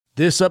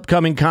This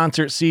upcoming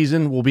concert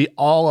season will be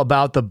all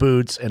about the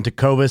boots, and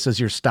Tecovas is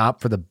your stop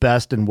for the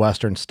best in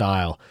Western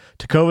style.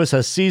 Tecovas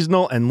has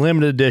seasonal and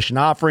limited edition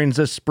offerings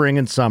this spring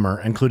and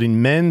summer,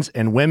 including men's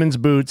and women's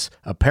boots,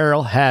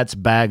 apparel, hats,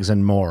 bags,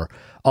 and more.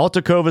 All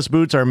Tecovas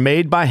boots are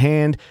made by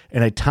hand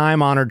in a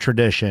time-honored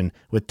tradition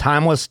with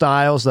timeless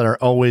styles that are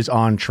always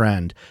on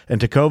trend. And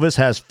Tecovas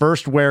has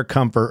first wear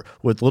comfort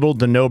with little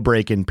to no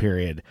break-in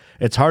period.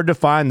 It's hard to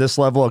find this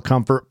level of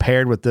comfort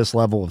paired with this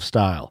level of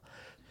style.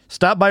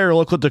 Stop by your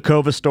local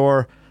Tecovas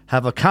store,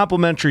 have a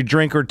complimentary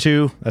drink or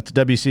two, that's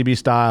WCB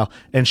style,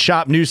 and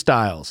shop new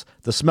styles.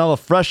 The smell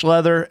of fresh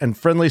leather and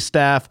friendly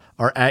staff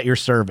are at your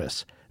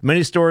service.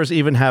 Many stores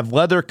even have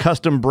leather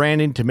custom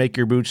branding to make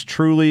your boots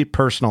truly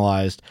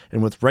personalized.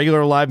 And with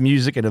regular live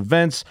music and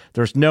events,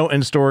 there's no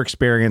in-store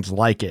experience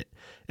like it.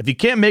 If you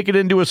can't make it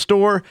into a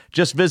store,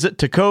 just visit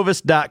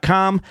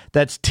tecovas.com.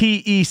 That's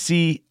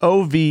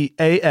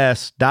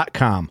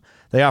TECOVAS.com.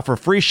 They offer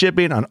free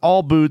shipping on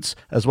all boots,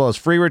 as well as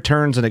free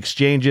returns and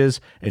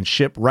exchanges, and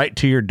ship right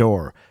to your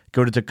door.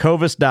 Go to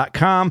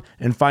tecovas.com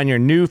and find your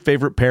new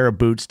favorite pair of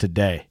boots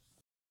today.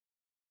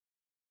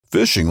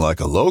 Fishing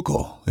like a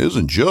local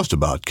isn't just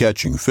about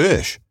catching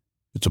fish.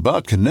 It's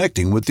about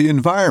connecting with the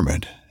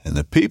environment and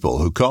the people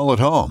who call it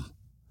home.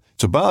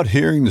 It's about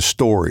hearing the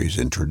stories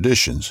and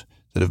traditions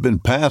that have been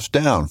passed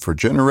down for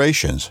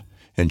generations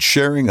and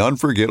sharing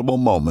unforgettable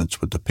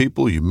moments with the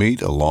people you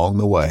meet along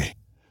the way.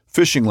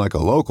 Fishing like a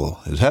local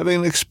is having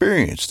an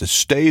experience that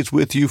stays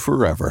with you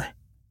forever.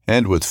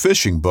 And with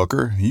Fishing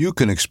Booker, you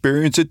can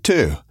experience it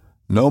too,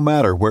 no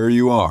matter where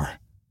you are.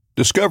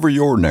 Discover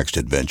your next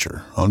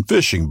adventure on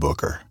Fishing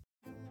Booker.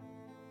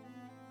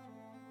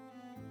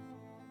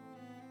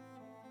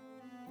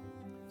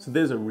 So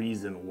there's a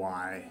reason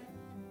why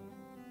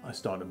I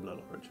started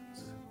Blood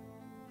Origins.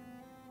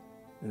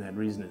 And that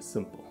reason is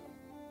simple.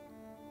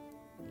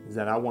 Is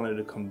that I wanted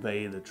to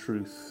convey the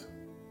truth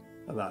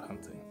about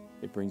hunting.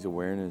 It brings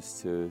awareness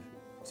to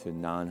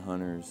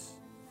non-hunters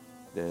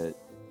that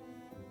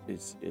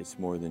it's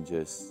more than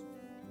just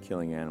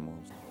killing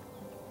animals.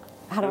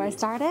 How do I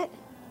start it?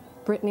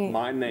 Brittany.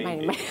 My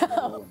name is...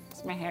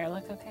 Does my hair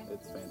look okay?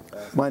 It's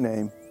fantastic. My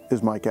name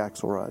is Mike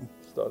Axelrod.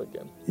 Start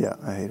again. Yeah,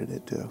 I hated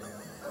it too.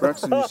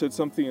 Braxton, you said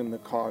something in the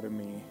car to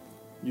me.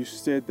 You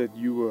said that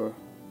you were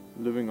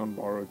living on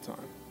borrowed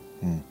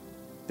time.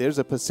 There's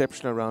a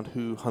perception around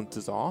who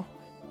hunters are,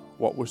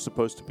 what we're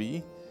supposed to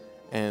be,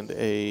 and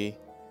a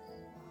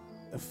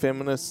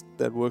feminist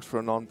that works for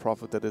a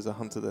non-profit that is a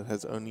hunter that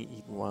has only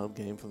eaten wild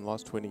game for the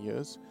last 20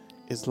 years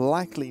is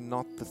likely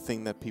not the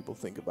thing that people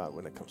think about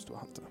when it comes to a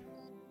hunter.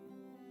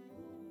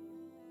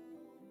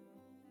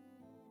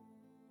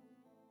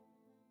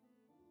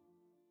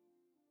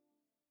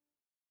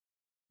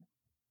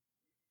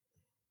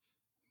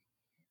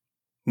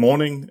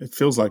 Morning. It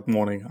feels like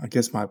morning. I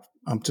guess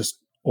I'm just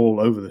all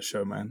over the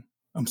show, man.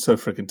 I'm so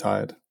freaking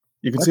tired.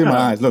 You can see my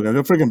eyes. Look, I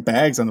got freaking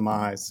bags under my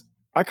eyes.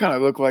 I kind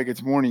of look like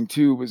it's morning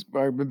too.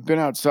 I've been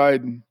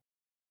outside.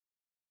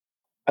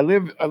 I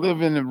live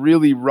in a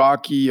really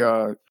rocky,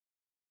 and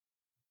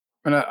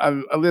I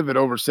live at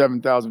over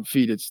 7,000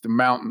 feet. It's the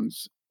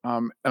mountains,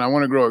 and I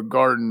want to grow a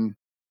garden,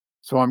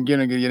 so I'm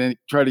gonna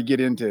try to get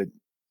into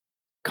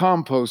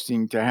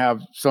composting to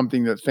have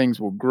something that things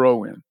will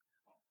grow in.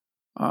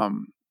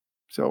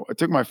 So I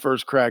took my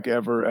first crack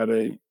ever at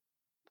a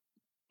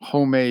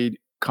homemade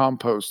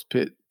compost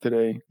pit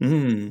today.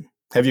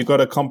 Have you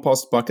got a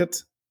compost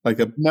bucket? Like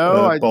a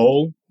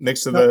bowl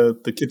next to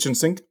the kitchen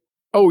sink?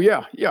 Oh,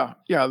 yeah. No,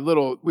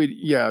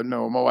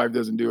 my wife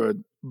doesn't do a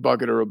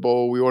bucket or a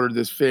bowl. We ordered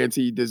this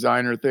fancy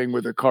designer thing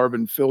with a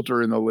carbon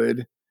filter in the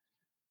lid.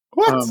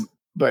 What?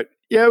 But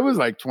yeah, it was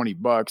like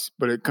 $20,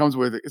 but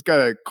it's got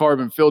a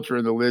carbon filter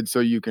in the lid so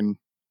you can,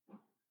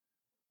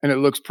 and it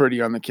looks pretty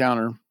on the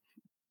counter.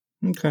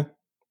 Okay.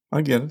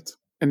 I get it.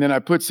 And then I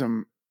put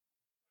some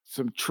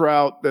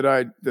trout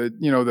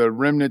the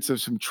remnants of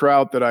some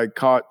trout that I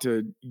caught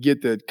to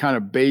get the kind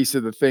of base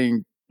of the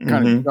thing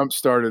kind of jump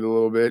started a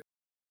little bit.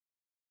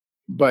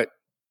 But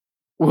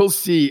we'll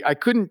see. I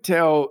couldn't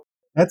tell.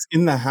 That's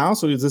in the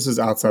house, or this is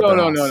outside the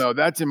house? No.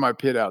 That's in my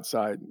pit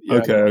outside. Yeah,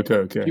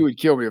 Okay. He would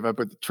kill me if I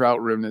put the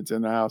trout remnants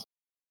in the house.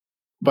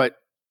 But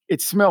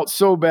it smelled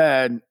so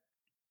bad.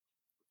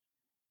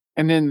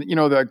 And then,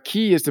 the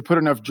key is to put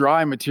enough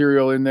dry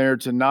material in there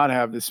to not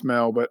have the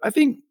smell. But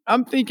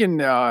I'm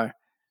thinking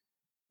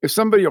if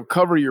somebody will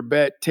cover your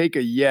bet, take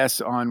a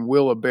yes on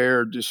will a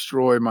bear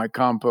destroy my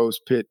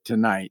compost pit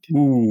tonight?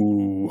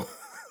 Ooh.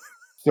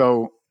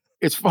 So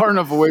it's far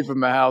enough away from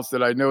the house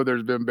that I know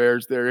there's been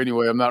bears there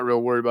anyway. I'm not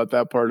real worried about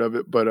that part of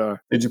it. But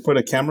did you put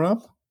a camera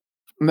up?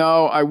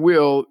 No, I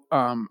will.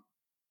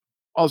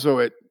 Also,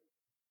 at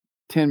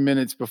 10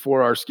 minutes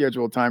before our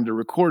scheduled time to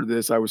record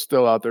this, I was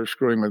still out there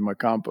screwing with my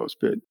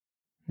compost pit.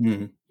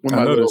 I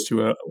noticed you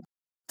were.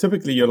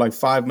 Typically, you're like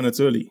 5 minutes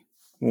early.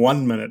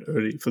 1 minute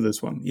early for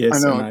this one.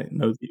 Yes, and I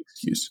know the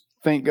excuse.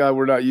 Thank God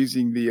we're not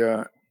using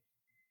the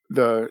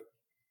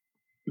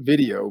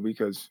video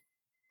because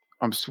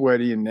I'm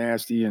sweaty and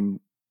nasty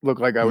and look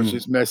like I was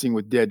just messing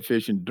with dead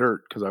fish and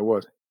dirt because I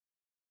wasn't.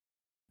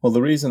 Well,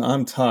 the reason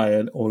I'm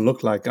tired or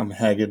look like I'm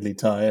haggardly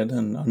tired,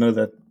 and I know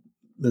that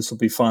this will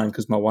be fine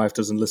because my wife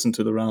doesn't listen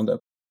to the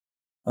Roundup.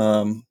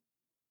 My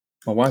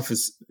wife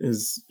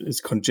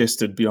is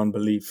congested beyond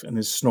belief and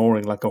is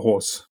snoring like a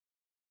horse.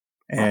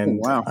 Oh, And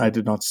wow. I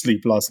did not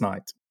sleep last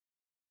night,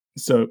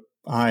 so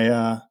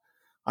I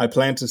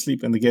plan to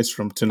sleep in the guest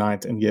room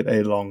tonight and get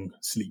a long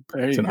sleep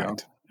There you tonight. go.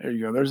 There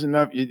you go. There's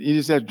enough. You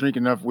just have to drink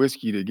enough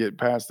whiskey to get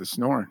past the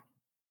snoring.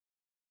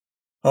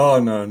 Oh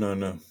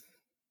no.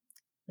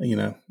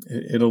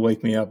 It'll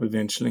wake me up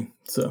eventually.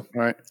 So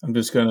Right. I'm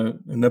just gonna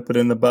nip it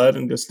in the bud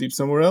and go sleep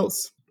somewhere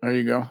else. There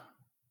you go.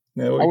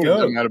 There I we would have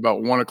done go. that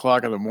about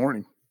 1:00 in the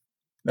morning.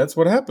 That's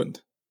what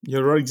happened.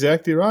 You're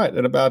exactly right.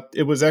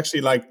 It was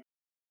actually like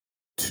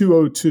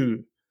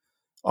 2:02.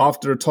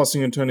 After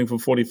tossing and turning for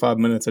 45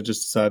 minutes, I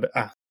just decided,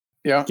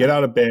 Yeah. get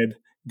out of bed,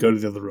 go to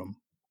the other room.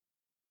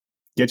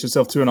 Get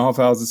yourself 2.5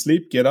 hours of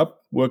sleep, get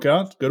up, work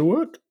out, go to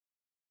work.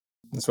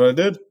 That's what I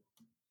did.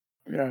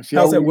 Yeah. See,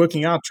 How's that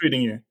working out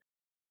treating you?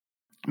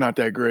 Not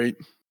that great.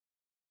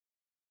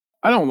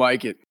 I don't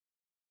like it.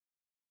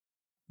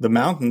 The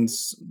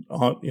mountains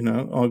are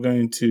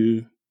going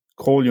to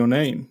call your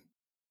name.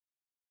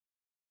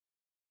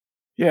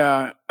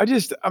 Yeah,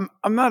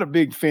 I'm not a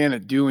big fan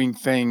of doing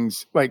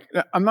things like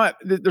I'm not.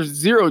 There's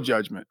zero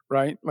judgment,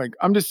 right? Like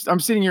I'm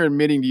sitting here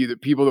admitting to you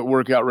that people that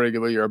work out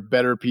regularly are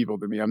better people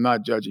than me. I'm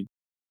not judging,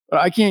 but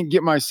I can't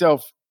get my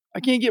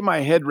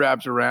head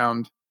wrapped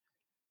around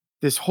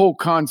this whole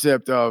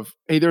concept of,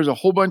 hey, there's a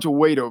whole bunch of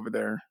weight over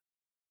there.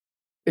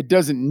 It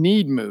doesn't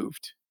need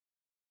moved.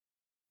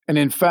 And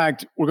in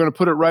fact, we're going to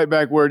put it right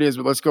back where it is,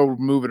 but let's go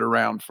move it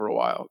around for a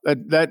while.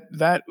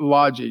 That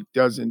logic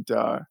doesn't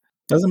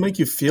Doesn't make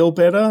you feel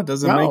better?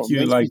 Doesn't make you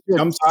makes me like feel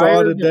jumpstart a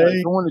tired and I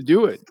day? don't want to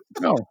do it.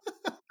 No.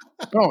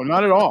 No,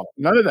 not at all.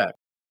 None of that.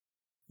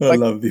 I Like,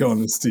 love the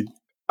honesty.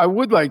 I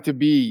would like to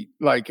be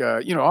like,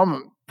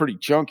 I'm pretty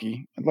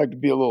chunky. I'd like to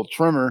be a little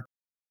trimmer,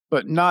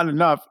 but not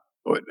enough.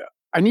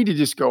 I need to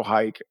just go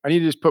hike. I need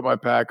to just put my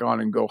pack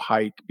on and go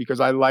hike because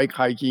I like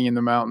hiking in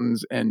the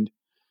mountains and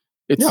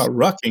it's Yeah,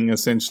 rucking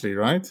essentially,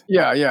 right?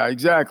 yeah,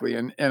 exactly.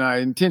 And I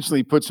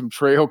intentionally put some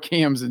trail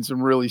cams in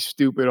some really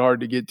stupid, hard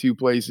to get to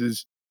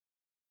places.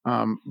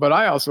 But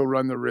I also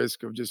run the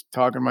risk of just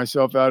talking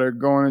myself out of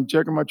going and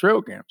checking my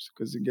trail cams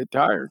because I get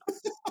tired.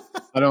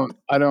 I don't,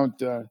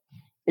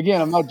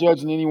 again, I'm not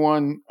judging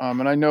anyone.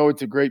 And I know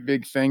it's a great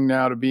big thing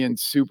now to be in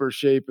super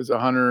shape as a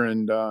hunter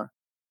and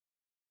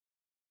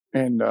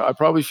I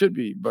probably should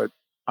be, but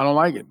I don't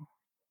like it.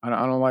 I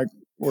don't like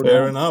where it's Fair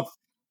going. enough.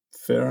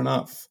 Fair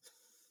enough.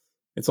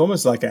 It's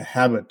almost like a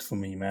habit for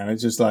me, man.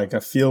 It's just like I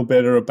feel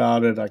better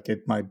about it. I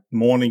get my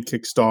morning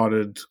kick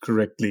started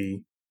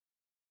correctly.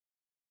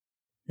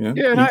 Yeah, and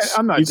Each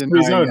I'm not each to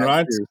his denying own, that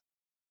right? too.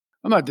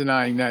 I'm not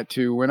denying that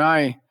too. When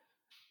I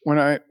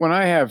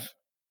have,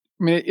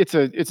 I mean, it's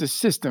a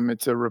system.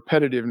 It's a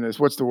repetitiveness.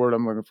 What's the word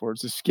I'm looking for?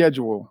 It's a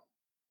schedule,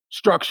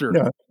 structure,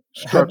 Yeah.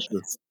 structure.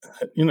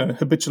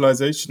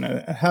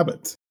 Habitualization, a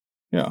habit.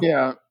 Yeah.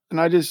 Yeah, and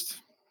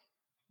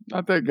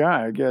not that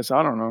guy. I guess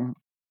I don't know.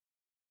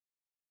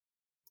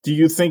 Do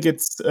you think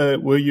it's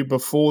were you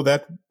before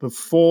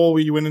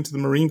you went into the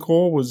Marine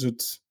Corps? Was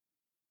it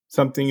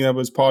something that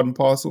was part and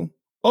parcel?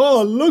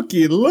 Oh,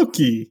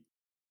 looky.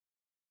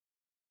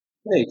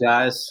 Hey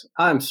guys,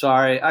 I'm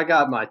sorry. I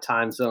got my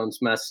time zones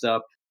messed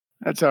up.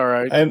 That's all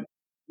right. And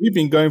we've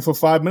been going for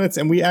 5 minutes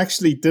and we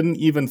actually didn't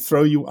even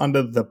throw you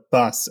under the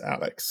bus,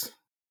 Alex.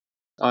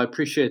 Oh, I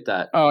appreciate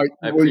that. Well,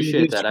 I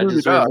appreciate you that. I screwed it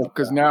deserve up it.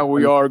 because now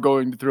we are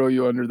going to throw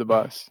you under the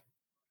bus.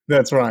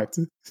 That's right.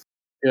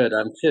 Good.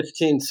 I'm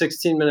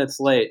 16 minutes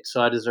late,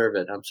 so I deserve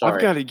it. I'm I've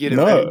sorry. got to get it.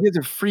 No. There's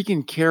a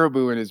freaking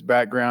caribou in his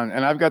background,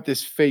 and I've got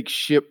this fake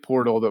ship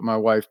portal that my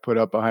wife put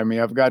up behind me.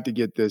 I've got to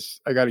get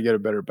this. I got to get a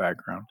better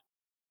background.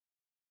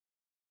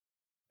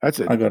 That's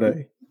it. I got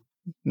a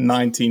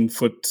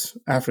 19-foot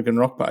African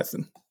rock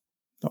python.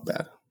 Not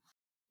bad.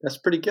 That's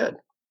pretty good.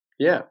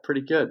 Yeah,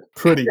 pretty good.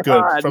 Pretty good.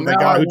 God, From the now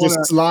guy I who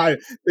wanna-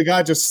 the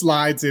guy just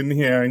slides in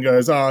here and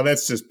goes, "Oh,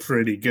 that's just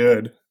pretty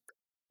good."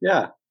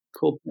 Yeah,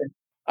 cool.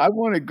 I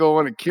want to go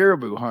on a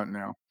caribou hunt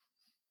now.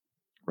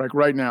 Like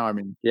right now, I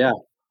mean. Yeah.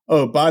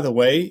 Oh, by the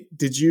way,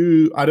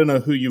 I don't know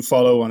who you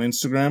follow on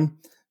Instagram,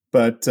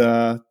 but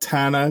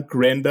Tana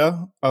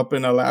Grenda up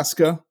in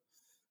Alaska,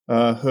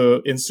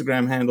 her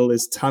Instagram handle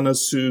is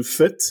Tanasu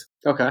Fit.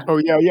 Okay. Oh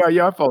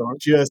yeah. I follow her.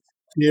 Just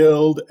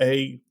killed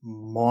a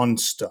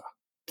monster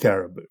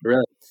caribou.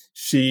 Really?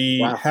 She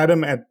had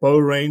him at bow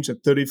range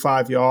at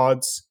 35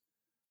 yards,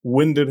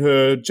 winded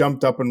her,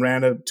 jumped up and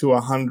ran it to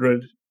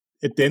 100.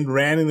 It then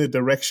ran in the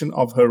direction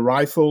of her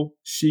rifle.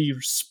 She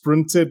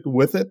sprinted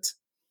with it,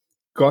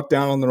 got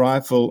down on the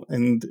rifle,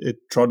 and it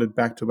trotted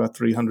back to about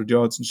 300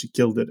 yards, and she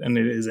killed it, and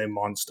it is a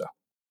monster.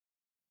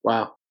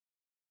 Wow.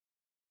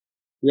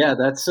 Yeah,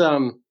 that's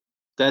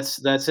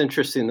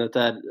interesting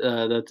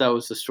that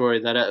was the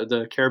story. That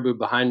the caribou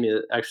behind me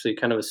actually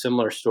kind of a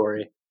similar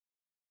story.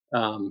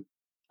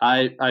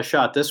 I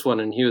shot this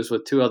one, and he was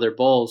with two other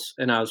bulls,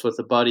 and I was with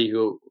a buddy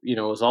who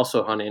was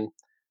also hunting.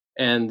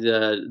 and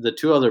the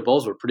two other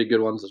bulls were pretty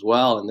good ones as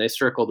well, and they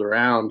circled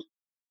around.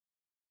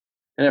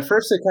 And at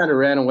first, they kind of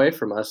ran away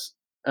from us,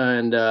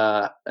 and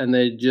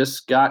they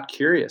just got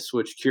curious,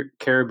 which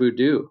caribou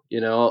do. We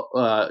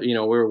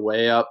were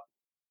way up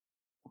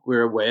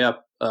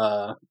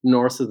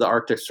north of the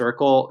Arctic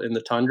Circle in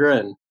the tundra,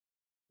 and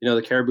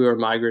the caribou are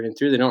migrating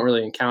through. They don't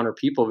really encounter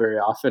people very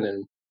often,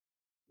 and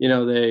you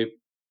know they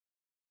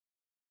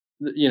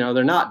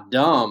they're not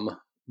dumb,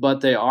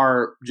 but they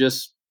are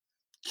just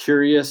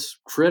curious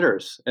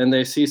critters, and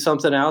they see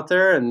something out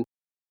there, and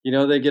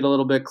they get a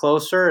little bit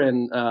closer,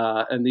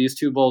 and these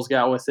two bulls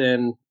got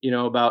within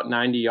about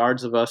 90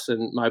 yards of us,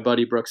 and my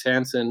buddy Brooks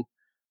Hansen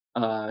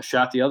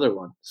shot the other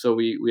one, so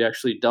we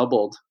actually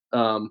doubled.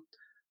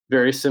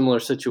 Very similar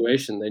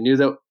situation. They knew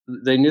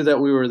that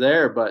we were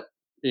there, but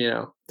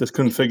Just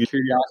couldn't figure.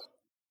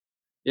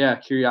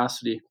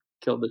 Curiosity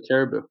killed the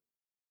caribou.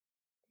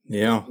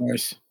 Yeah.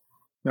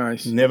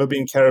 Nice. Never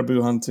been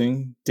caribou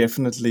hunting.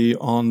 Definitely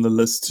on the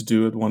list to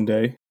do it one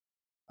day.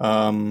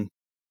 Yeah,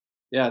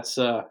 it's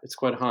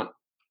quite a hunt.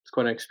 It's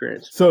quite an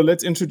experience. So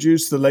let's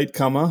introduce the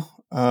latecomer.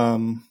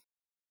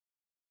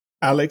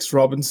 Alex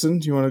Robinson,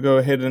 do you want to go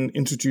ahead and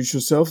introduce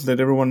yourself? Let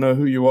everyone know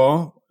who you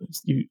are.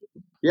 We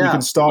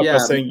can start by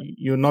saying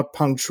you're not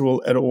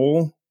punctual at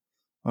all.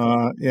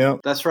 Yeah.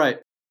 That's right.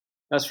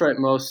 That's right.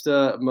 Most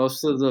of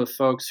the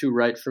folks who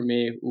write for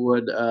me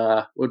would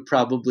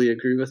probably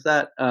agree with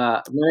that.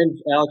 My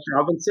name's Alex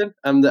Robinson.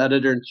 I'm the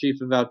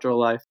editor-in-chief of Outdoor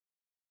Life.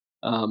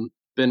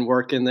 Been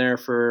working there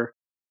for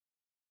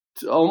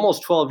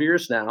almost 12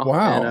 years now.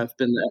 Wow. And I've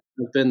been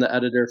the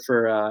editor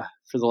for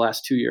the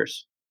last 2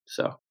 years.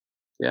 So,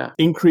 yeah.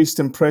 Increased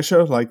in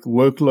pressure, like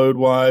workload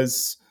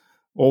wise,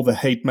 all the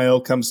hate mail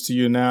comes to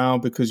you now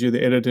because you're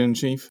the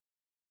editor-in-chief?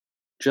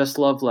 Just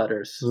love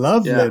letters.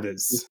 Love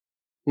letters.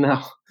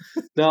 No,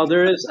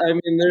 there is. I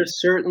mean,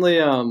 there's certainly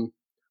an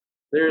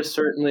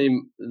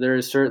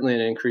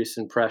increase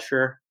in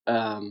pressure,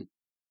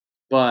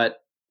 but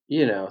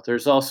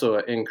there's also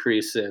an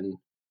increase in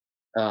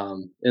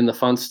the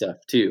fun stuff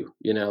too.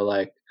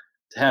 Like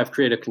to have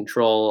creative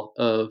control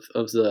of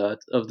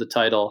the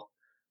title.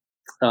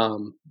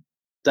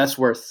 That's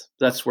worth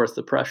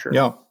the pressure.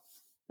 Yeah,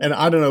 and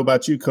I don't know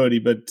about you, Cody,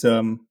 but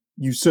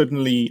you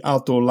certainly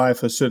Outdoor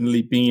Life has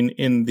certainly been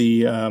in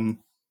the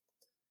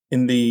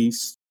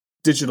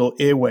digital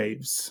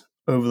airwaves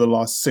over the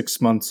last 6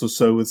 months or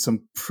so with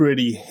some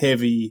pretty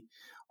heavy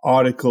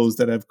articles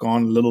that have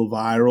gone a little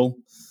viral.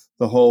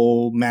 The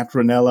whole Matt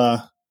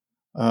Ranella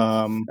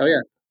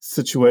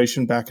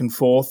situation back and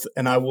forth.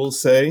 And I will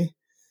say,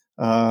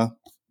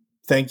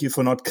 thank you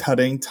for not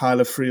cutting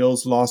Tyler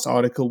Friel's last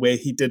article where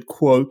he did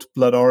quote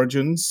Blood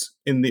Origins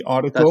in the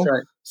article. That's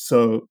right.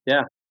 So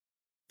yeah,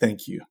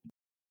 thank you.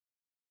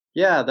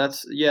 Yeah,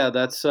 that's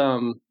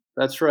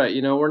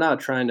right. We're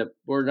not trying to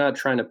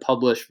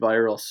publish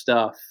viral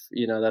stuff.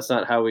 That's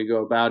not how we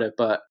go about it.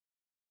 But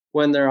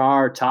when there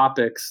are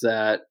topics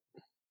that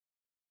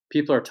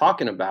people are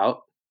talking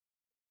about,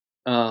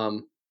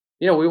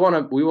 we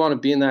want to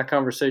be in that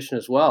conversation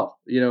as well.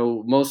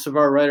 Most of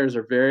our writers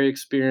are very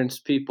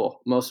experienced people.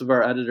 Most of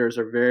our editors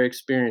are very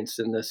experienced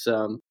in this,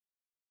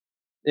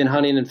 in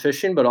hunting and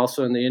fishing, but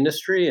also in the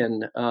industry.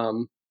 And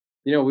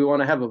we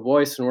want to have a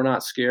voice, and we're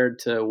not scared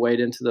to wade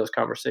into those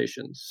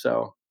conversations.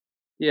 So,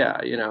 yeah,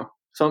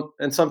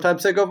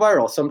 sometimes they go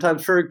viral,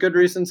 sometimes for good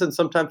reasons and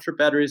sometimes for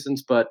bad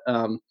reasons. But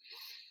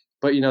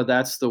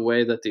that's the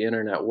way that the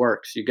internet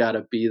works. You got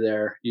to be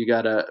there. You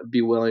got to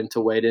be willing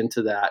to wade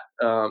into that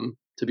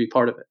to be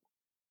part of it.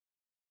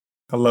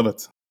 I love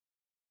it.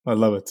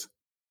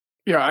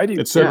 Yeah, I do.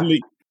 It's certainly.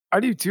 Yeah,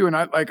 I do too. And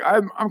I'm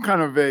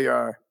kind of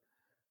a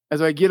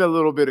as I get a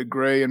little bit of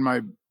gray in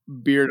my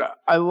beard,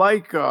 I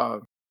like.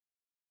 I'm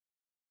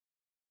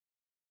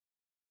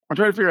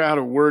trying to figure out how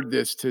to word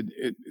this.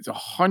 It's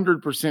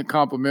 100%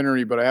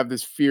 complimentary, but I have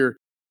this fear.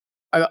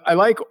 I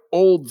like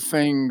old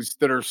things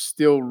that are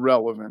still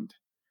relevant.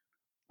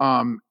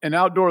 And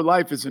Outdoor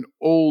Life is an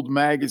old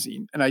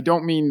magazine, and I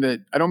don't mean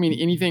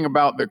anything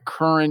about the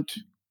current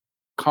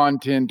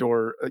content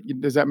or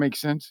does that make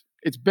sense?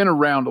 It's been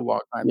around a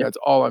long time. Yeah. That's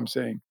all I'm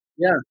saying.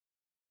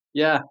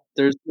 Yeah.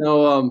 There's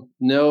no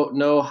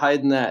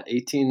hiding that.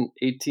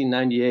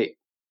 1898.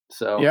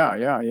 So Yeah.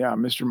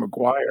 Mr.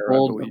 McGuire, I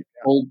believe.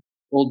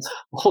 Old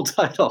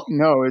title.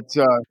 No, it's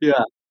yeah.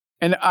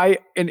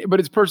 But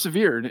it's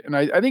persevered, and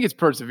I think it's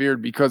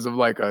persevered because of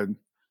like a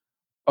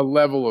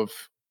level of,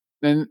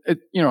 and I'm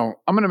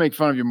going to make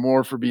fun of you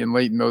more for being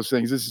late in those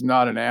things. This is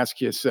not an Ask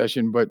Kiss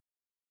session, but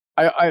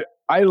I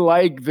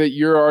like that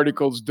your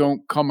articles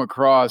don't come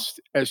across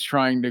as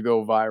trying to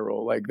go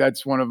viral. Like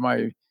that's one of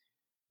my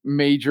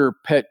major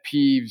pet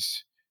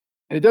peeves.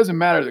 And it doesn't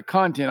matter the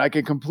content. I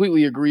can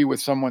completely agree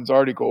with someone's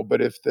article,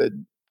 but if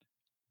the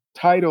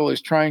title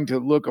is trying to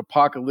look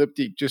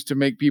apocalyptic just to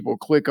make people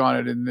click on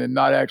it and then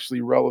not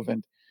actually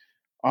relevant,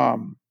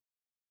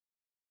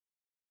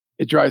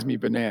 it drives me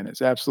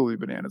bananas, absolutely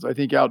bananas. I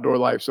think Outdoor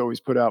Life's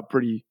always put out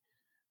pretty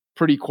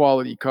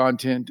quality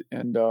content,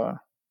 and I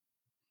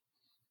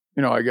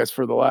guess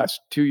for the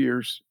last 2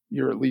 years,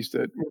 You're at least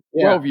at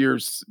Yeah. 12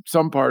 years,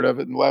 some part of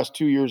it, and the last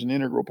 2 years, an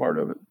integral part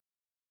of it.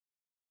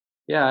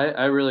 Yeah,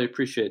 I really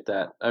appreciate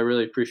that. I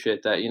really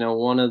appreciate that.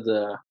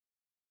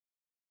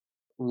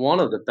 One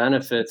of the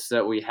benefits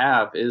that we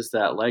have is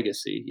that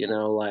legacy.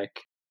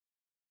 Like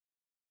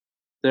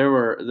there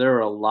were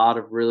a lot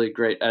of really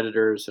great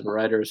editors and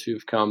writers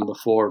who've come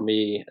before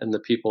me and the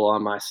people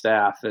on my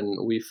staff,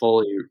 and we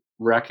fully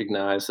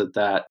recognize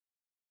that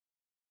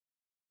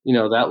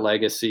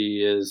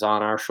legacy is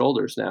on our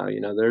shoulders now.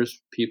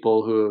 There's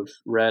people who have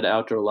read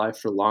Outdoor Life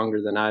for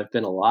longer than I've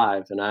been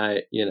alive, and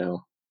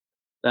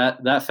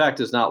that fact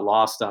is not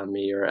lost on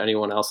me or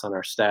anyone else on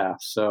our staff.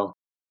 So,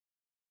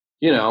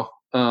 you know,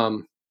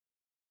 um,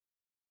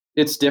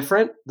 it's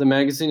different. The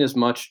magazine is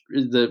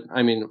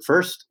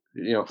first,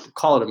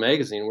 call it a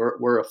magazine.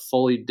 We're a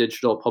fully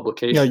digital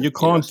publication. Yeah, you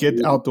can't so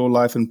get Outdoor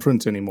Life in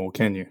print anymore,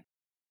 can you?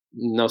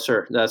 No,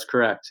 sir. That's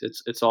correct.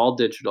 It's all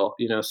digital.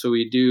 So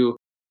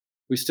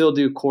we still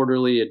do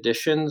quarterly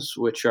editions,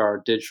 which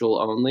are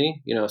digital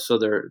only. So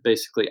they're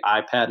basically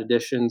iPad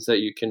editions that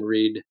you can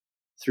read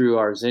through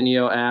our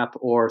Zinio app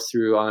or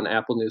through on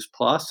Apple News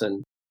Plus,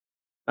 and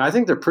I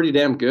think they're pretty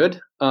damn good.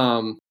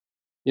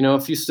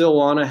 If you still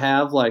want to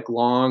have like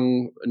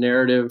long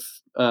narrative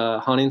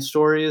hunting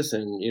stories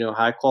and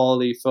high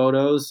quality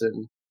photos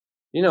and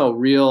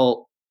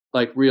real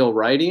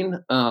writing,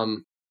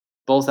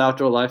 both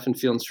Outdoor Life and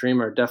Field and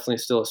Stream are definitely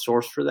still a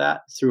source for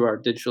that through our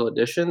digital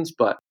editions.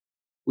 But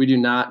we do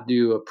not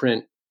do a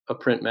print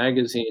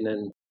magazine,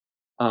 and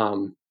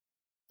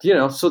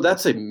so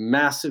that's a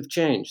massive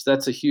change.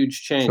 That's a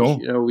huge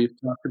change. Sure. We've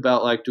talked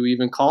about, like, do we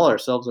even call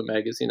ourselves a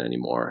magazine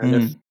anymore? And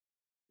if Mm.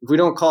 we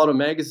don't call it a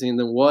magazine,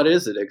 then what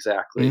is it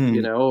exactly?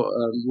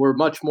 Mm. We're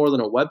much more than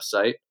a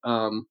website.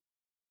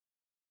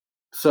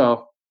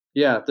 So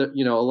yeah,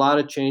 a lot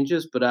of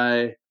changes, but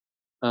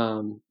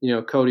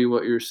Cody,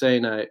 what you're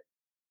saying,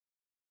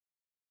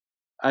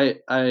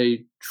 I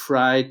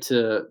try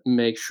to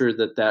make sure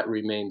that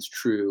remains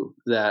true,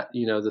 that,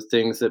 the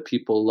things that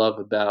people love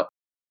about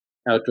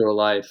Outdoor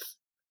Life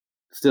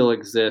still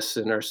exists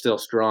and are still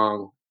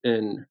strong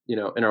in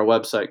our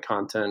website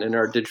content, in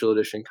our digital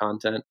edition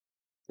content,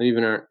 and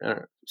even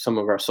some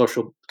of our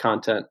social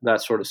content,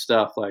 that sort of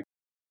stuff. Like,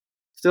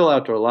 still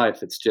Outdoor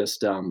Life. It's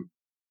just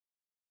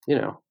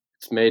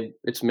it's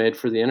made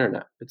for the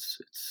internet. It's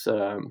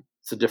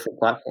a different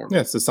platform.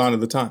 Yeah, it's the sign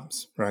of the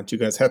times, right? You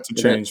guys had to It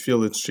is. change.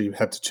 Field and Stream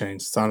had to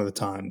change. Sign of the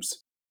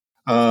times.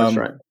 That's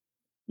right.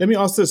 Let me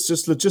ask this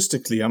just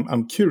logistically.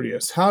 I'm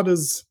curious. How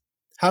does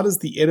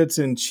the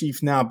editor in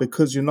chief now,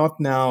 because you're not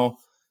now,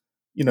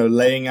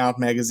 laying out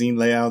magazine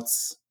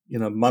layouts,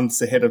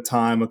 months ahead of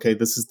time. Okay,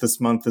 this is this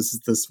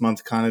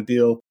month kind of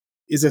deal.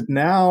 Is it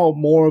now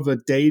more of a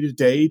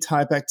day-to-day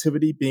type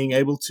activity, being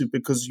able to,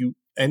 because you'd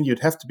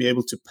have to be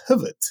able to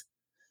pivot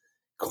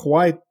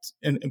quite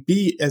and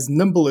be as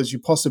nimble as you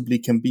possibly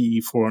can be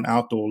for an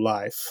Outdoor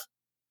Life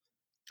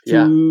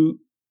Yeah. to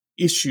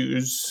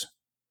issues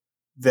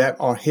that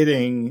are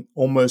hitting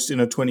almost in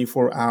a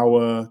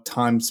 24-hour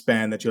time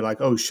span that you're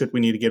like, oh shit, we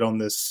need to get on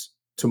this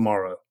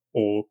tomorrow,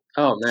 or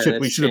Oh man,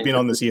 shit, we it's should have changed been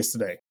on this everything.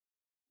 yesterday.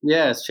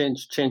 Yeah, it's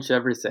changed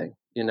everything.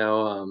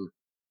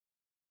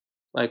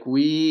 Like,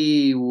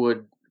 we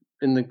would,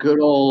 in the good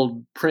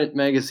old print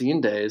magazine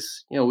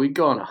days, we'd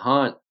go on a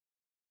hunt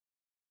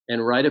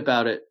and write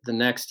about it the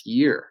next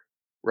year,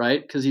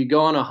 right? Because you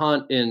go on a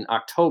hunt in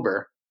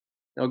October,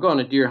 go on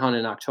a deer hunt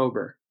in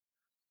October.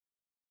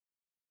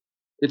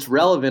 It's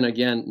relevant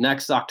again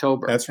next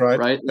October, That's right.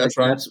 right? Like, That's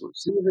right. that's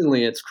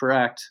seasonally, it's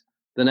correct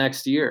the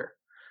next year.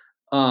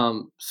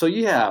 So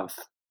you have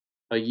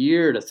a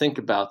year to think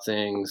about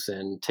things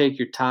and take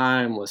your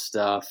time with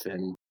stuff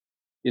and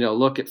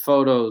look at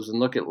photos and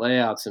look at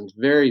layouts, and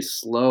very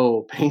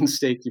slow,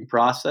 painstaking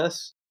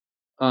process.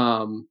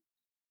 Um,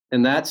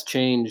 and that's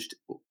changed,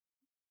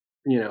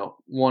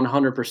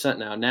 100%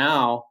 now.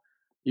 Now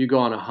you go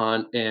on a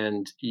hunt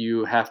and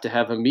you have to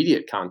have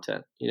immediate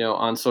content,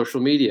 on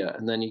social media,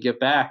 and then you get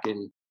back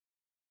and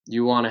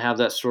you want to have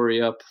that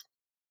story up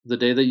the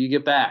day that you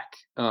get back.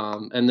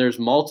 And there's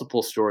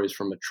multiple stories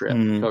from a trip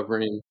Mm.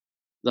 covering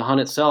the hunt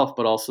itself,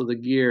 but also the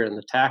gear and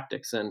the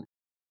tactics, and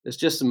it's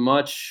just a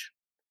much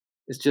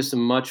it's just a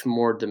much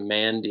more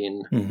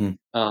demanding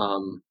Mm-hmm.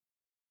 um,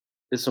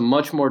 it's a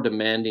much more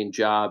demanding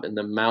job in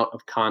the amount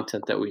of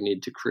content that we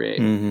need to create.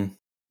 Mm-hmm.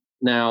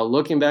 Now,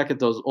 looking back at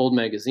those old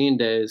magazine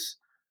days,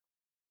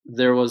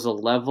 there was a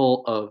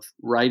level of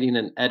writing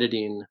and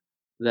editing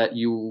that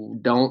you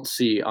don't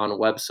see on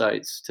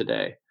websites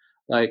today.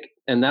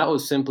 And that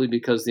was simply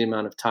because the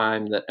amount of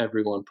time that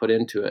everyone put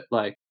into it.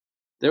 Like,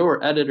 there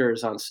were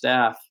editors on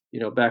staff,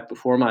 back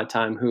before my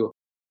time, who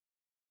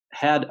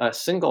had a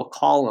single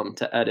column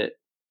to edit.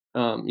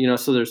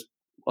 So there's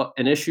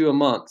an issue a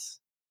month,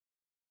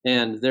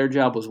 and their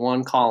job was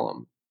one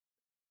column.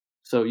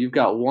 So you've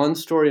got one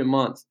story a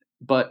month,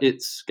 but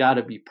it's got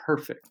to be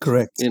perfect.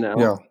 Correct.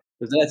 Yeah.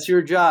 If that's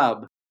your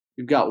job,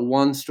 you've got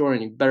one story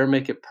and you better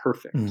make it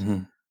perfect. Mm-hmm.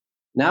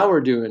 Now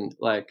we're doing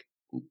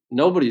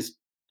nobody's.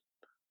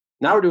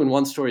 Now we're doing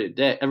one story a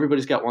day.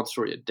 Everybody's got one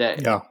story a day.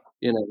 Yeah.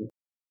 You know,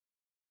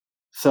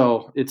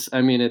 So it's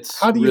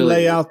How do you really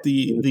lay out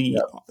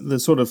the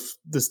sort of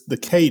the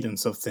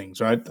cadence of things,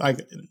 right?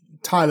 Like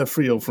Tyler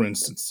Friel, for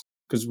instance,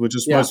 because we're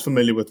just most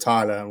familiar with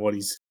Tyler and what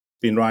he's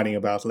been writing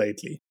about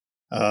lately.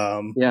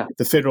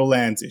 The federal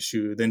lands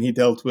issue. Then he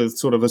dealt with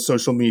sort of a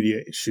social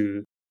media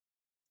issue.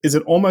 Is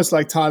it almost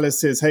like Tyler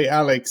says, "Hey,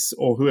 Alex,"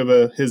 or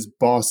whoever his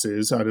boss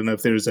is? I don't know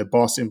if there is a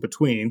boss in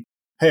between.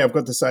 Hey, I've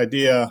got this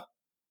idea.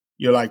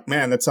 You're like,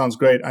 man, that sounds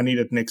great. I need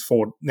it next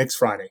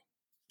Friday.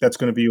 That's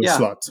going to be your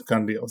slot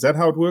kind of deal. Is that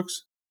how it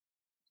works?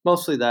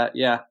 Mostly that,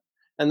 yeah.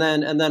 And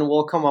then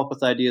we'll come up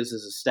with ideas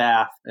as a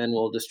staff, and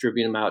we'll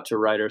distribute them out to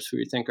writers who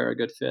we think are a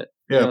good fit.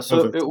 So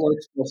perfect. it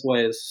works both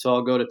ways. So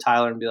I'll go to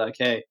Tyler and be like,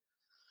 "Hey,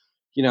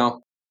 you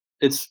know,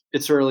 it's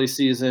early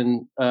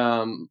season,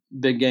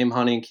 big game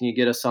hunting. Can you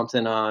get us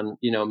something on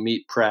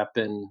meat prep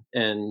and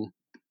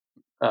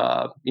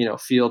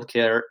field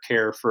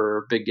care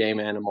for big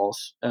game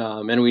animals?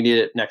 And we need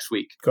it next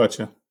week."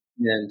 Gotcha.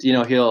 And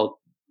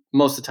he'll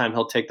most of the time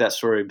he'll take that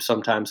story.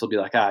 Sometimes he'll be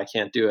like, I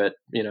can't do it,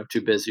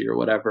 too busy or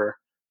whatever,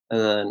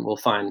 and then we'll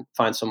find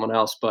someone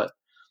else. But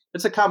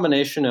it's a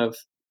combination of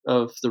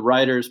the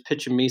writers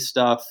pitching me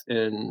stuff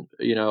and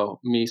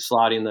me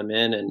slotting them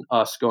in, and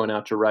us going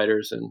out to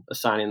writers and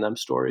assigning them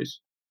stories.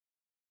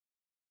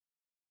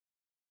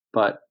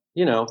 But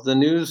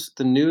the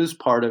news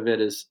part of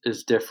it is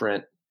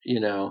different.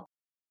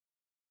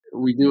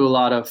 We do a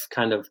lot of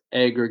kind of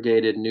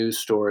aggregated news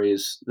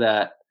stories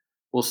that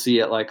we'll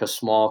see at like a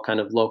small kind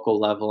of local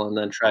level, and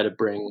then try to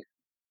bring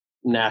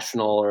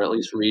national or at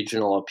least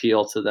regional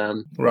appeal to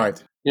them.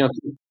 Right.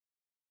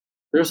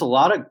 There's a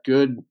lot of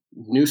good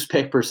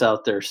newspapers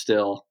out there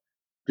still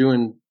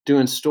doing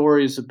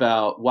stories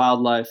about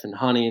wildlife and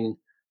hunting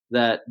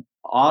that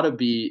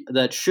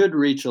should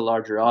reach a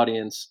larger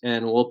audience,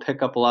 and we'll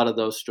pick up a lot of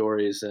those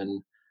stories,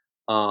 and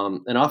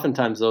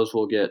oftentimes those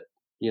will get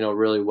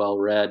really well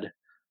read.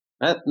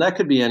 That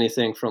could be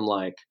anything from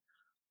like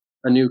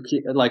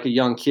like a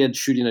young kid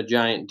shooting a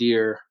giant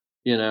deer,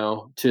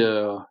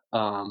 to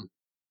a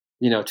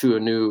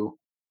new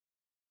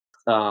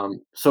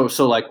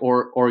so like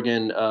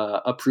Oregon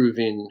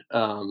approving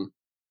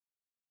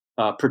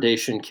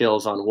predation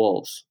kills on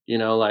wolves.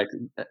 Like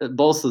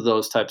both of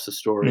those types of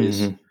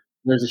stories. Mm-hmm.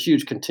 There's a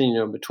huge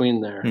continuum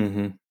between there.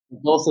 Mm-hmm.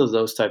 Both of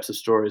those types of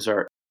stories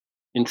are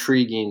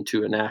intriguing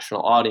to a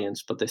national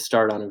audience, but they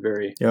start on a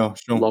very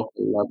local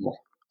level.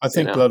 I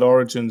think Blood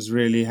Origins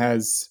really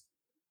has.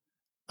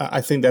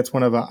 I think that's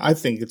I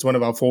think it's one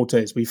of our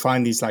fortes. We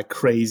find these like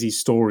crazy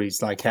stories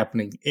like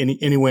happening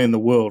anywhere in the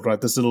world, right?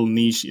 This little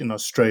niche in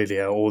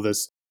Australia, or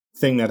this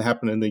thing that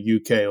happened in the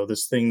UK, or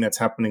this thing that's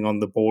happening on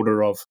the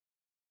border of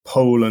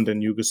Poland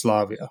and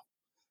Yugoslavia,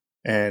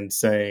 and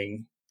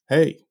saying,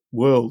 "Hey,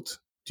 world,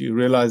 do you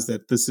realize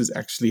that this is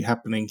actually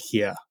happening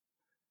here?"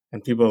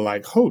 And people are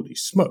like, "Holy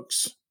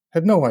smokes,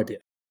 had no idea."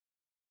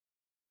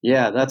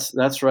 Yeah,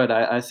 that's right.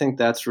 I think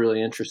that's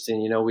really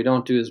interesting. We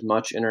don't do as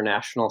much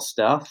international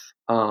stuff,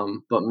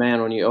 but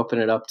man, when you open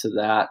it up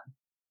to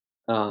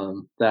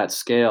that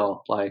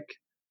scale, like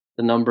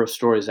the number of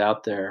stories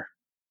out there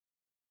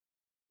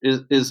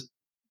is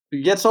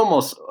it gets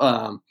almost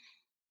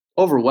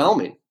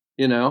overwhelming.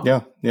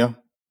 Yeah.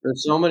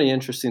 There's so many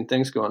interesting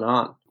things going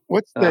on.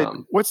 What's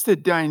the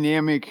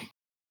dynamic?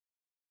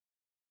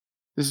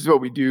 This is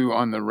what we do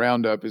on the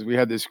Roundup. Is we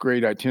had this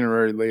great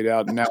itinerary laid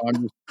out, and now I'm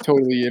just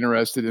totally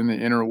interested in the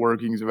inner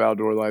workings of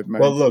Outdoor Life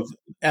magazine. Well, look,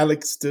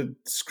 Alex did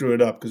screw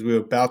it up because we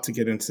were about to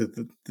get into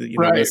the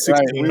Right.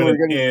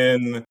 16-minute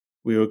in.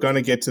 We were going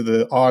to get to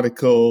the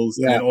articles,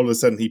 and then all of a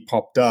sudden he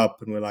popped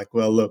up, and we're like,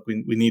 well, look,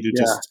 we need to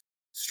just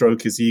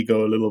stroke his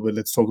ego a little bit.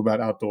 Let's talk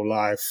about Outdoor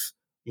Life.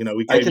 We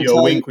gave you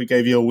a wink. We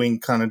gave you a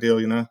wink kind of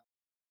deal,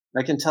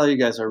 I can tell you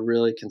guys are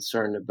really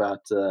concerned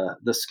about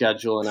the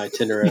schedule and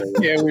itinerary.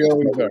 Yeah, we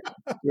always are.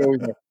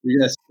 You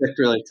guys stick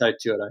really tight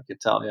to it, I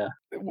could tell, yeah.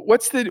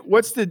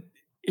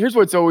 Here's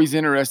what's always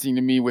interesting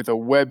to me with a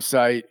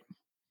website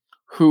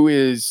who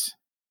is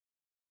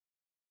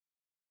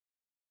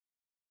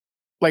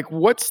like,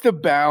 what's the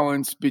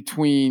balance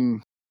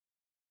between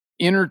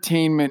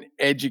entertainment,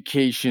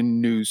 education,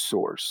 news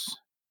source,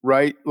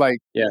 right? Like,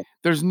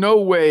 there's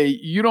no way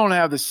you don't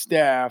have the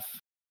staff.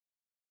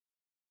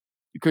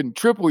 You couldn't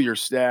triple your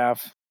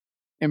staff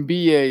and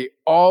be a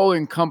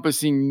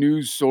all-encompassing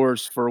news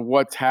source for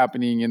what's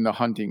happening in the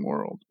hunting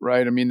world,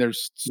 right? I mean,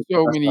 there's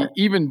so many,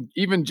 even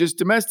just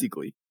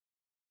domestically.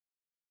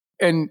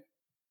 And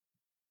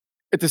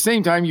at the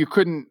same time, you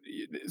couldn't.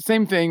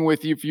 Same thing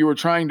with if you were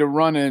trying to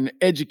run an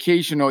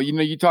educational.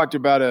 You talked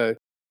about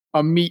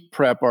a meat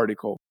prep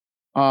article,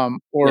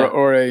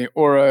 or a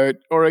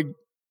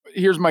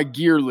here's my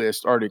gear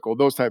list article.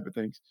 Those type of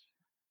things.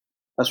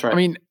 That's right. I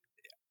mean,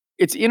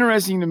 it's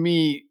interesting to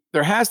me.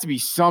 There has to be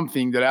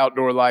something that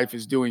Outdoor Life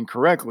is doing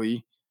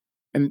correctly,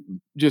 and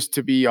just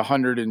to be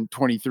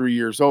 123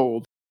 years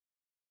old.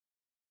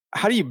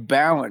 How do you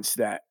balance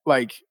that?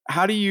 Like,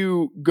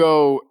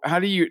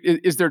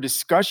 is there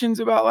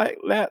discussions about like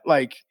that?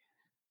 Like,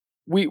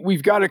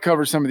 we've got to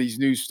cover some of these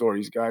news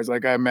stories, guys.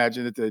 Like, I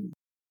imagine that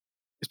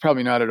it's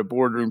probably not at a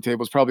boardroom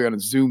table. It's probably on a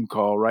Zoom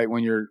call, right?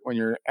 When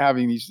you're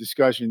having these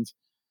discussions.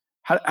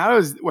 How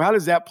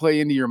does that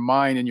play into your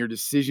mind and your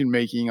decision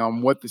making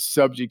on what the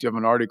subject of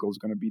an article is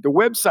going to be? The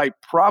website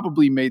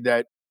probably made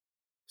that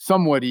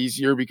somewhat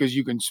easier because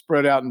you can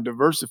spread out and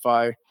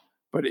diversify.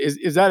 But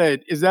is that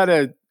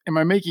a am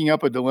I making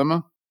up a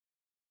dilemma?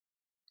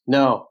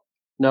 No,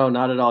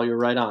 not at all. You're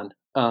right on.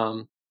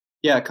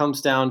 Yeah, it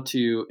comes down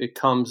to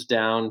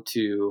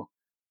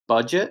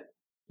budget.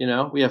 You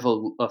know, we have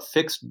a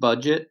fixed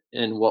budget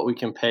in what we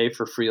can pay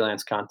for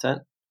freelance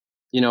content.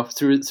 You know,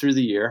 through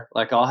the year,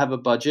 like I'll have a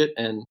budget,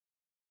 and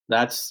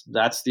that's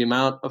the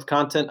amount of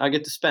content I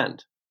get to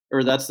spend,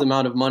 or that's the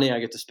amount of money I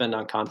get to spend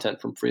on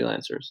content from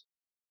freelancers.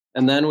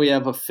 And then we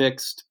have a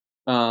fixed,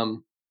 you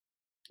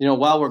know,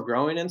 while we're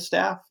growing in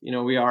staff, you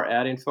know, we are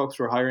adding folks,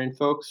 we're hiring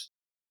folks.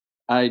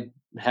 I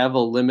have a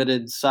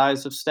limited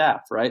size of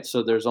staff, right?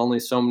 So there's only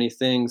so many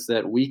things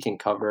that we can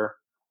cover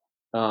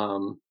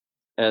um,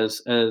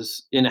 as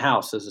in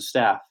house as a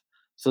staff.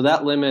 So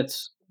that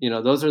limits, you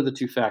know, those are the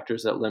two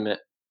factors that limit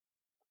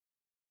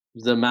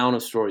the amount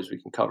of stories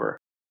we can cover.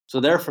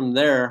 So from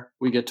there,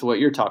 we get to what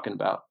you're talking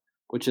about,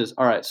 which is,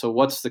 all right, so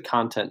what's the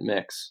content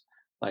mix?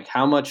 Like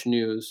how much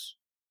news,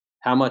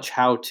 how much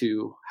how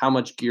to, how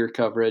much gear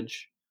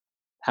coverage,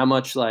 how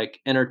much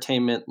like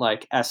entertainment,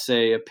 like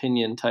essay,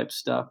 opinion type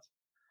stuff,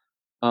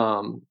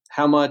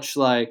 how much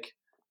like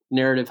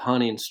narrative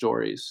hunting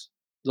stories.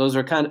 Those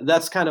are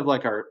that's kind of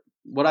like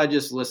what I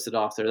just listed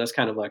off there. That's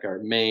kind of like our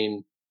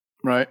main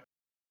type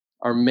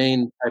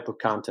of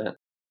content.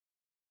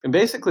 And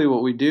basically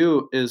what we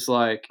do is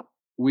like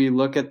we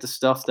look at the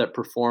stuff that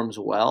performs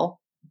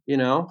well, you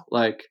know,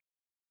 like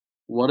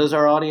what does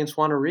our audience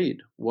want to read?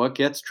 What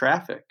gets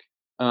traffic?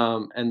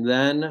 And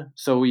then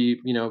so we,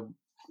 you know,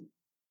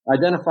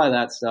 identify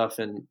that stuff,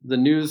 and the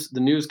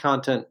news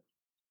content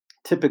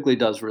typically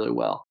does really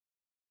well.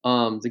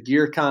 The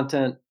gear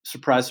content,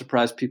 surprise,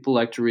 surprise, people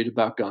like to read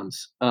about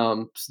guns.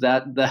 So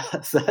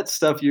that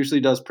stuff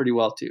usually does pretty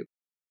well too.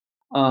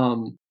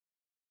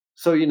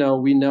 So, you know,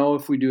 we know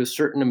if we do a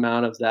certain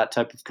amount of that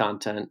type of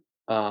content,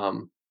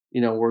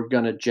 you know, we're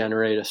going to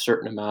generate a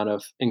certain amount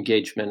of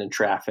engagement and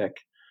traffic.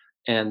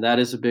 And that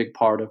is a big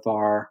part of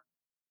our,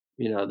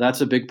 you know,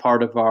 that's a big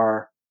part of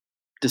our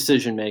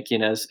decision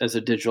making as a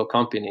digital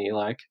company.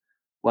 Like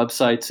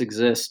websites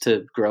exist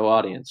to grow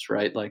audience,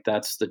 right? Like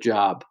that's the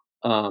job.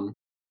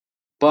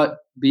 But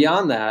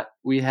beyond that,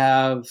 we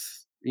have,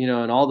 you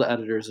know, and all the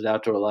editors at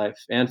Outdoor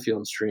Life and Field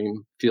and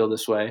Stream feel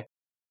this way.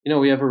 You know,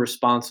 we have a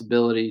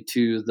responsibility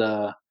to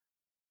the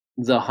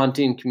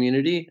hunting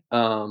community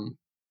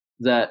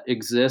that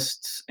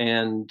exists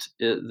and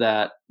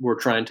that we're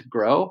trying to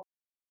grow,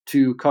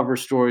 to cover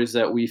stories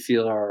that we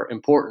feel are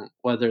important,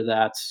 whether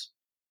that's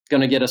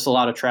going to get us a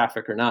lot of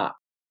traffic or not.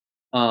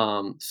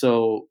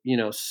 So you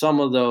know, some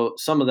of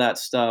that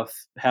stuff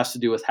has to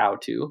do with how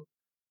to.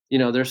 You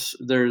know,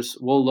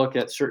 we'll look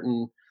at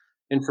certain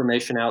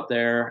information out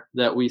there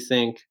that we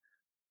think,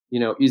 you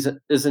know,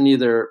 isn't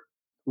either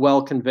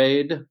well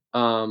conveyed,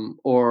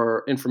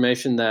 or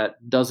information that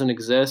doesn't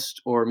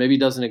exist, or maybe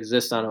doesn't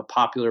exist on a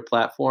popular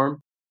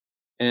platform,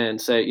 and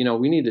say, you know,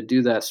 we need to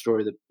do that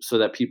story so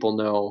that people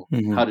know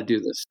how to do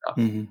this stuff.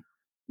 You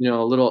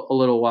know, a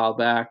little while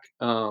back,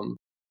 you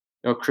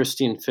know,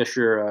 Christine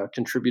Fisher, a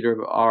contributor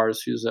of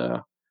ours, who's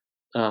a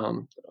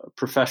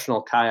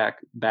professional kayak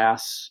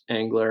bass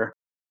angler.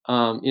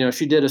 You know,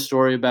 she did a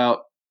story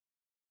about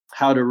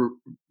how to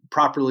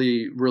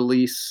properly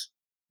release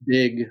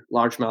big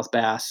largemouth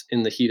bass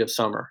in the heat of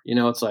summer. You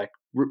know, it's like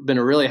been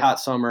a really hot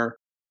summer.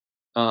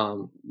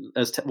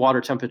 As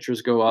water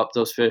temperatures go up,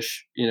 those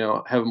fish, you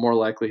know, have more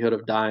likelihood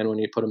of dying when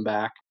you put them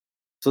back.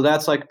 So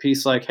that's like a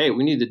piece like, hey,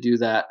 we need to do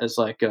that as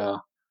like a,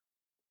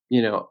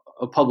 you know,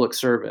 a public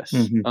service.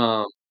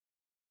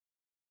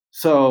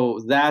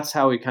 So that's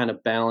how we kind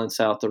of balance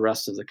out the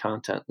rest of the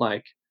content.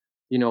 Like,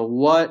 you know,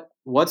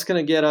 what's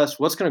going to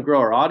what's going to grow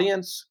our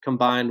audience,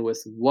 combined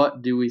with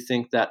what do we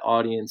think that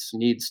audience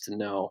needs to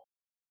know,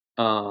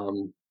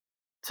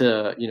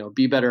 to, you know,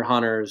 be better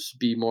hunters,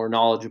 be more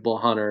knowledgeable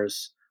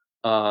hunters,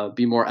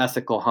 be more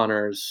ethical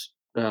hunters,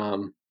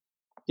 you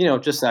know,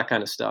 just that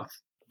kind of stuff.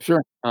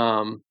 Sure.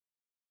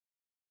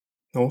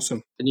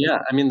 Awesome. And yeah,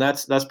 I mean,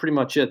 that's pretty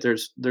much it.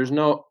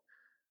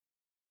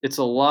 It's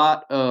a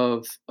lot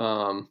of,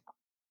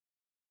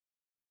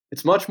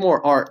 it's much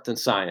more art than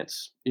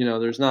science. You know,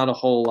 there's not a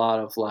whole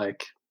lot of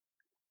like,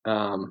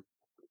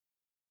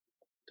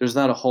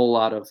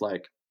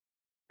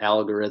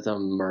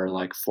 algorithm or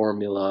like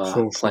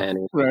formula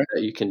planning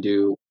that you can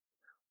do,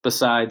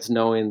 besides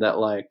knowing that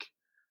like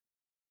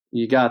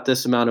you got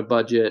this amount of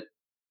budget,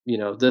 you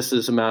know, this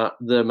is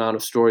the amount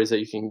of stories that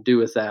you can do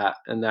with that,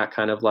 and that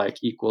kind of like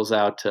equals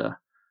out to,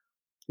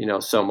 you know,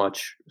 so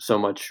much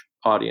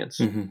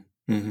audience.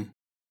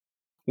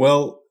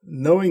 Well,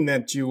 knowing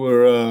that you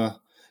were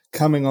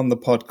coming on the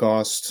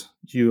podcast,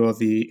 you are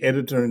the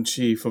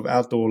editor-in-chief of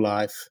Outdoor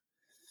Life.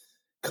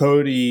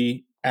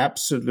 Cody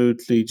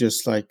absolutely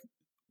just like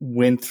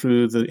went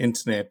through the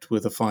internet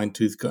with a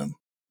fine-tooth comb.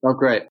 Oh,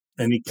 great.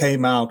 And he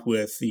came out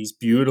with these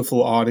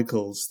beautiful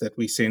articles that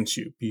we sent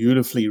you,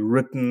 beautifully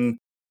written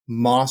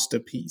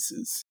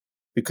masterpieces.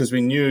 Because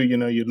we knew,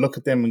 you'd look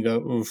at them and go,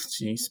 "Oof,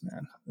 geez,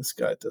 man, this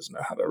guy doesn't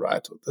know how to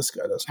write, or this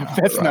guy doesn't know how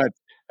to write."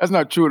 That's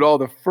not true at all.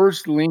 The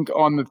first link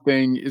on the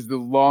thing is the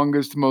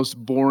longest, most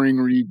boring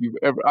read you've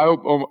ever.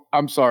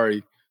 I'm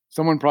sorry.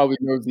 Someone probably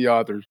knows the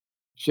authors.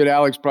 Shit,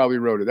 Alex probably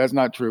wrote it. That's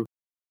not true.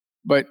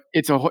 But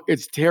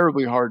it's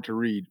terribly hard to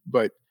read.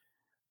 But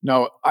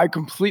no, I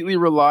completely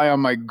rely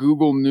on my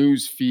Google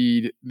News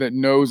feed that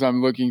knows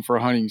I'm looking for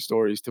hunting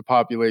stories to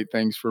populate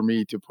things for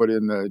me to put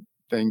in the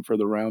thing for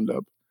the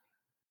Roundup.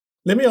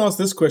 Let me ask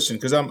this question,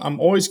 because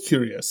I'm always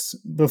curious.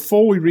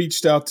 Before we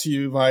reached out to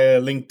you via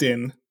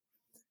LinkedIn,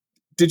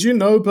 did you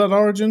know Blood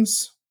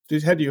Origins?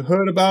 Had you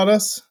heard about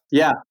us?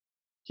 Yeah,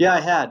 I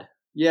had.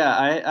 Yeah,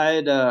 I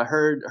had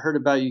heard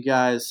about you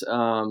guys.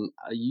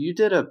 You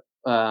did a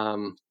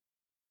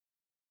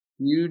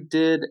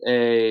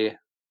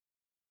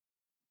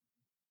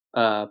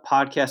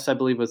podcast, I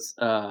believe,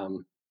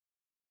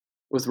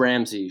 with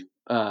Ramsey.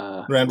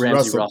 Ramsey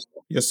Russell.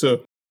 Yes,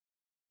 sir.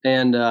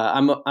 And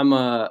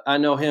I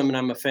know him, and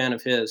I'm a fan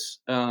of his.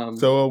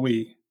 So are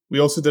we. We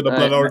also did a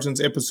Blood Origins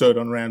episode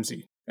on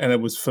Ramsey, and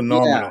it was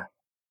phenomenal.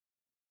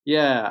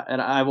 Yeah,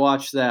 and I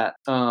watched that.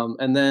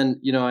 And then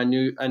I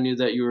knew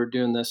that you were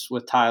doing this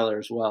with Tyler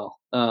as well.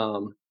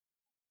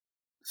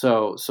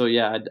 So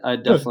yeah,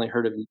 I'd definitely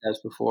heard of you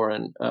guys before,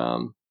 and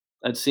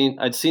I'd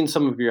seen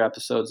some of your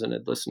episodes and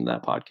had listened to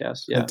that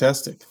podcast. Yeah,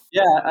 fantastic.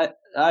 Yeah,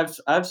 I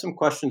have some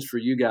questions for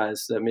you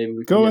guys that maybe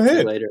we can go get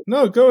ahead to later.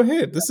 No, go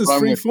ahead. This is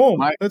free form.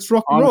 Let's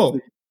rock and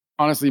roll.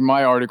 Honestly,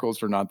 my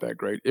articles are not that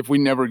great. If we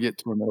never get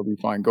to them, it'll be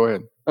fine. Go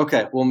ahead.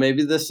 Okay, well,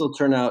 maybe this will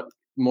turn out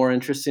more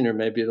interesting, or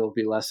maybe it'll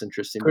be less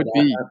interesting. Could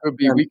be.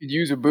 We could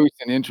use a boost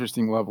in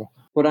interesting level.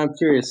 But I'm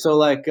curious. So,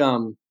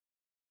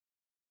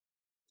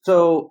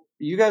 so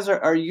you guys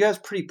are you guys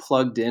pretty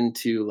plugged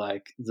into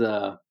like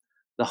the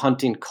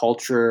hunting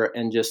culture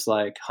and just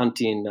like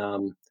hunting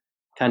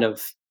kind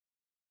of,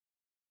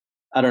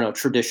 I don't know,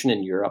 tradition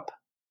in Europe?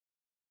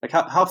 Like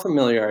how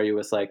familiar are you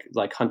with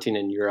like hunting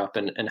in Europe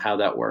and how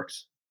that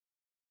works?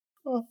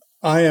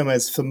 I am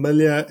as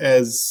familiar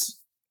as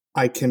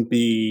I can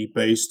be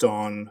based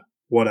on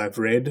what I've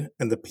read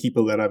and the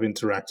people that I've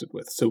interacted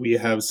with. So we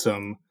have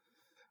some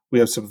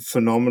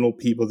phenomenal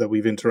people that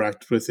we've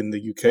interacted with in the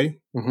UK.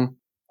 Mm-hmm.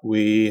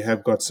 We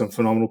have got some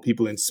phenomenal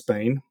people in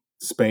Spain.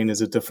 Spain is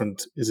a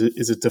different.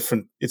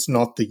 It's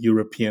not the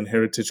European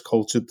heritage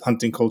culture,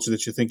 hunting culture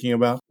that you're thinking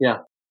about. Yeah.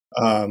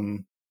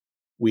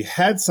 We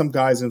had some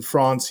guys in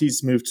France.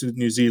 He's moved to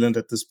New Zealand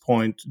at this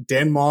point.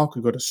 Denmark,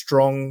 we've got a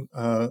strong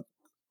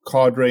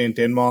cadre in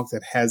Denmark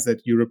that has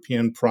that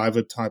European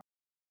private type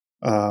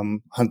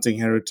hunting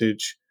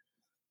heritage.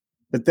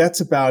 But that's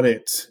about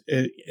it.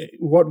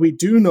 What we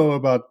do know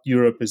about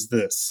Europe is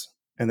this,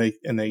 and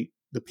the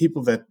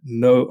people that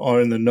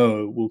are in the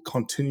know will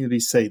continually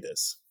say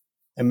this.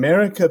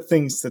 America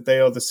thinks that they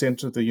are the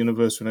center of the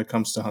universe when it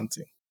comes to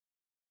hunting.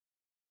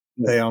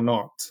 They are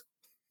not.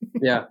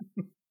 Yeah.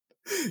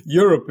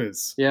 Europe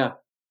is. Yeah.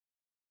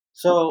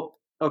 So,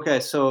 okay,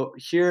 so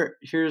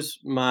here's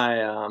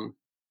my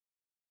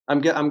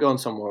I'm going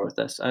somewhere with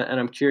this, and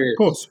I'm curious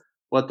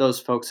what those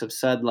folks have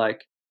said.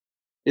 Like,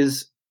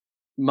 is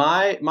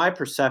my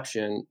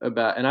perception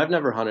about, and I've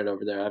never hunted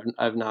over there.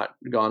 I've not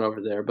gone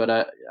over there,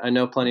 but I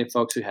know plenty of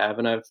folks who have,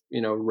 and I've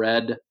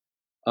read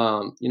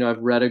I've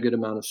read a good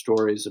amount of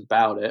stories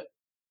about it.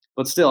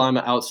 But still, I'm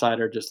an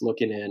outsider just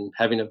looking in,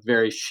 having a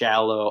very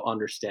shallow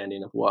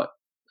understanding of what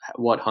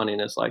hunting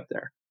is like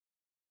there.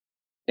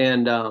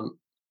 And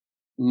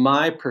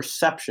my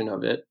perception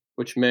of it,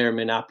 which may or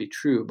may not be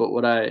true, but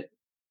what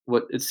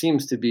it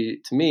seems to be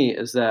to me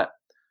is that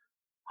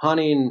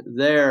hunting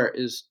there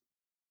is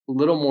a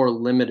little more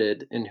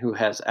limited in who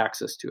has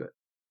access to it.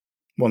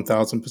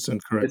 1,000%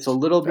 correct. It's a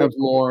little bit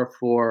more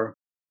for,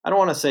 I don't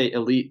want to say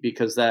elite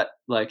because that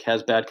like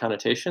has bad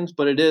connotations,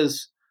 but it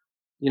is,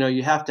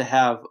 you have to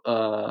have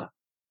a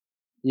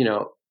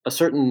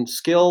certain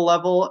skill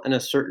level and a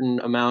certain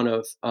amount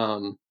of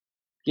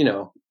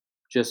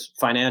just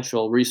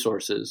financial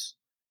resources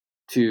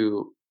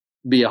to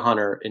be a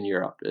hunter in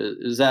Europe.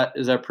 Is that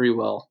pretty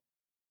well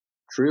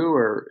true,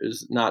 or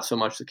is not so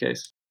much the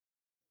case?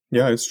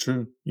 Yeah, it's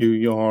true.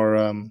 You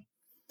are.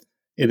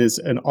 It is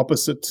an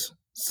opposite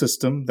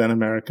system than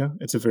America.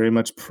 It's a very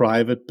much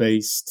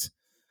private-based,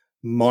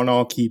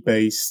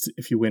 monarchy-based.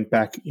 If you went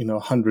back,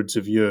 hundreds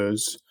of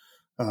years,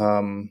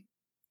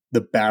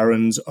 the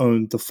barons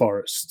owned the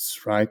forests,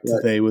 right?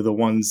 They were the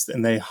ones,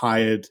 and they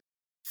hired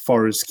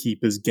forest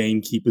keepers,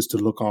 gamekeepers to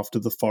look after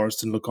the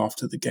forest and look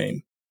after the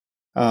game.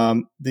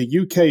 The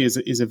UK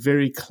is a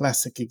very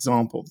classic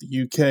example.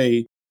 The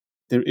UK,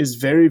 there is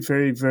very,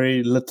 very,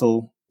 very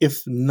little,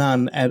 if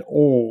none at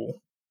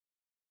all,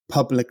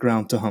 public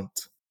ground to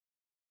hunt.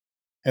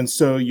 And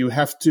so you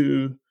have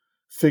to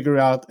figure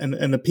out,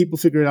 and the people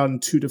figure it out in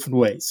two different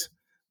ways.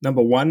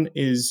 Number one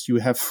is you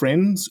have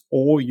friends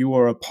or you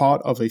are a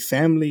part of a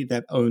family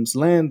that owns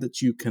land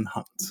that you can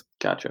hunt.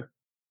 Gotcha.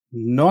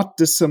 Not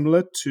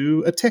dissimilar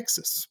to a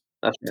Texas.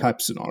 That's right.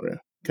 type scenario.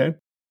 Okay.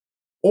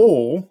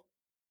 Or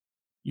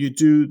you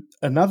do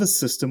another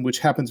system, which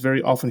happens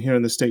very often here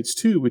in the States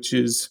too, which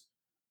is,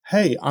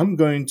 hey, I'm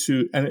going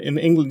to, and in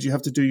England, you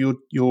have to do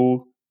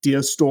your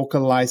deer stalker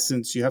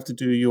license, you have to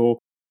do your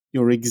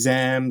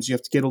exams, you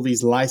have to get all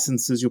these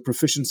licenses, your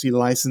proficiency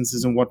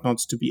licenses and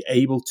whatnots to be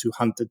able to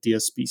hunt a deer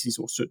species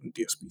or certain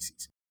deer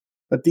species.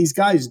 But these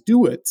guys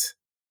do it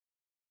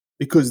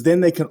because then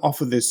they can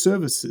offer their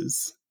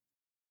services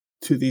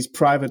to these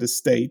private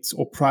estates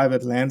or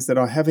private lands that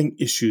are having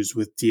issues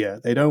with deer.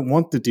 They don't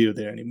want the deer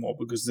there anymore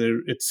because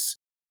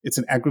it's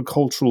an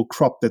agricultural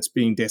crop that's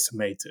being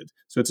decimated.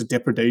 So it's a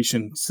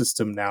depredation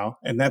system now,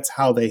 and that's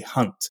how they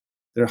hunt.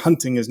 Their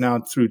hunting is now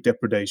through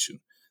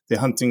depredation. Their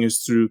hunting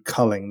is through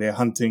culling. Their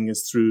hunting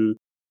is through,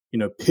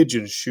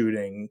 pigeon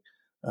shooting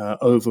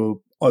over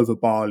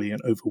barley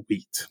and over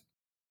wheat.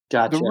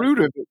 Gotcha. The root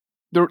of it,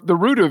 the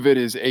root of it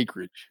is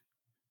acreage,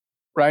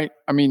 right?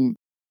 I mean,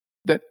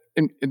 that,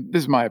 and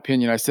this is my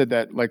opinion. I said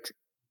that like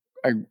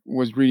I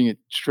was reading it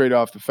straight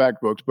off the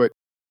fact books, but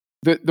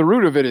the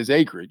root of it is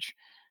acreage.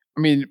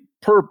 I mean,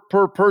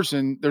 per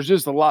person, there's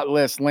just a lot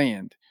less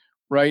land,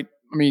 right?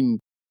 I mean,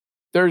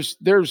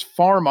 there's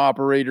farm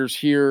operators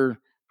here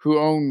who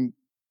own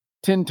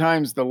 10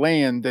 times the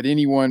land that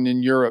anyone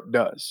in Europe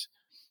does.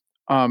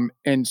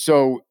 And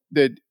so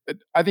that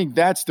I think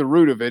that's the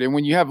root of it. And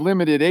when you have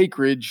limited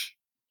acreage,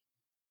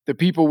 the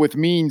people with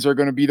means are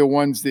going to be the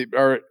ones that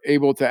are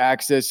able to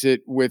access it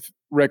with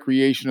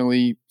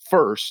recreationally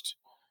first.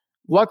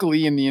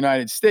 Luckily, in the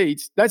United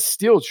States, that's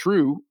still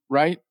true,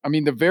 right? I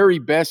mean, the very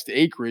best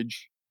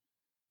acreage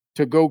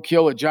to go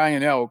kill a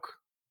giant elk,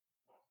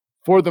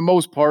 for the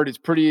most part, it's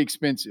pretty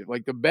expensive.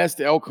 Like the best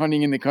elk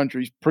hunting in the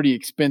country is pretty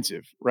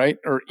expensive, right?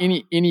 Or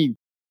any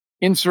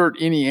insert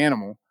any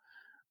animal.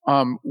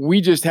 We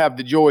just have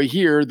the joy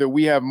here that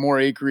we have more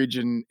acreage,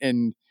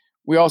 and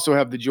we also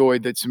have the joy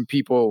that some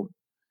people,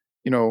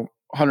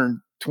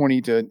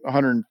 120 to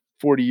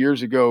 140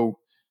 years ago,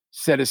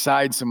 set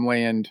aside some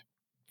land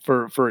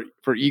for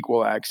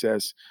equal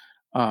access.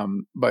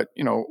 But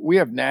we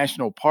have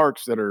national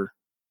parks that are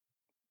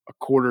a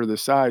quarter the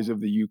size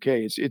of the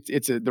UK.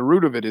 The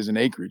root of it is an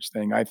acreage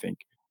thing, I think.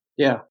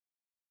 Yeah.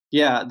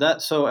 Yeah,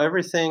 so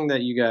everything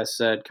that you guys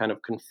said kind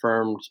of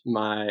confirmed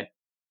my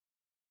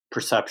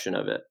perception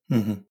of it.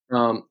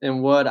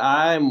 And what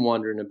I'm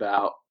wondering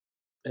about,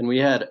 and we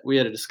had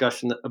a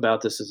discussion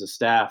about this as a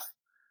staff.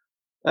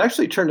 It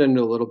actually turned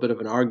into a little bit of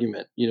an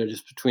argument,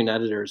 just between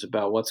editors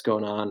about what's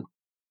going on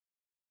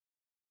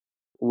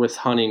with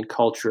hunting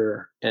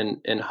culture and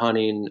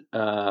hunting,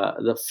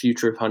 the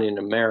future of hunting in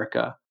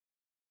America.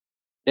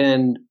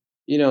 And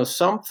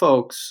some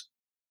folks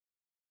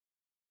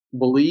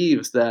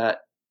believe that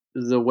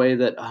the way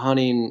that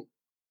hunting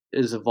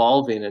is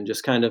evolving and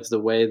just kind of the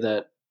way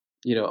that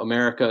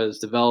America is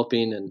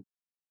developing, and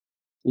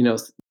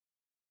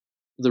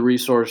the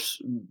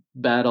resource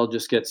battle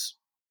just gets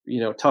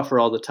tougher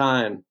all the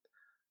time,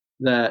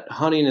 that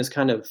hunting is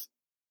kind of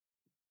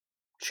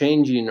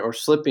changing or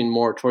slipping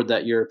more toward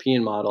that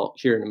European model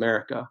here in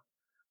America,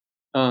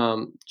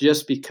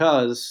 just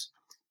because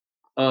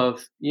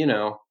of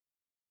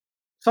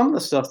some of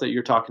the stuff that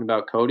you're talking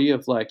about, Cody,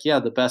 of like, yeah,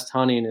 the best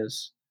hunting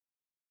is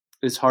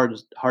hard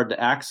to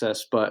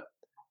access. But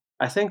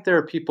I think there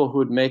are people who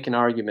would make an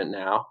argument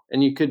now,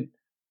 and you could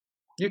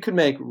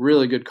make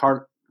really good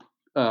counter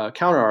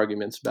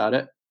arguments about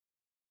it,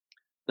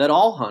 that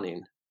all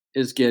hunting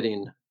is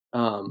getting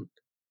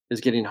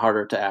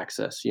harder to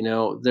access.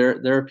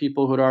 There are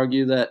people who would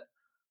argue that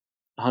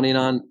hunting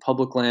on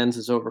public lands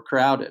is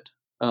overcrowded.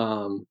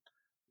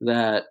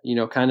 That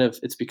kind of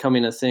it's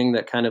becoming a thing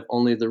that kind of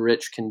only the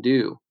rich can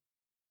do.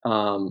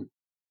 I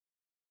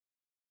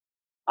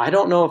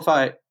don't know if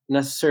I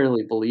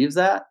necessarily believe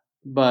that,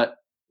 but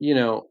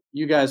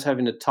you guys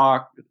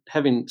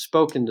having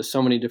spoken to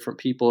so many different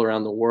people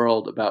around the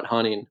world about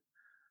hunting,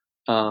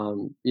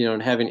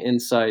 and having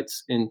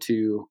insights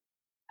into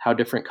how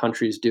different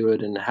countries do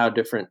it and how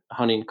different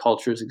hunting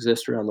cultures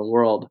exist around the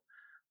world.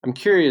 I'm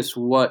curious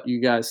what you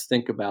guys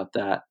think about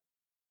that,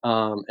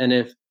 and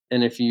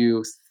if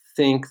you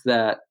think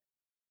that,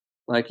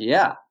 like,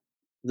 yeah,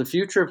 the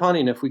future of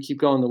hunting, if we keep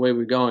going the way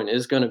we're going,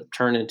 is going to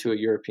turn into a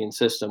European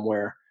system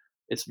where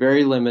it's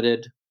very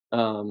limited,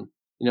 a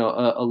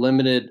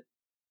limited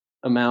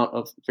amount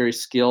of very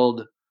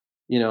skilled,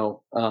 you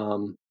know,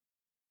 um,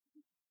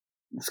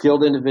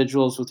 skilled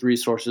individuals with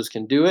resources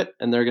can do it,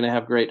 and they're going to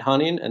have great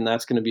hunting, and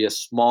that's going to be a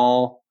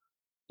small,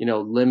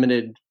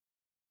 limited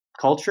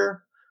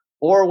culture,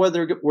 or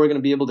whether we're going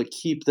to be able to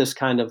keep this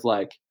kind of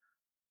like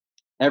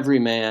every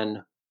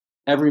man,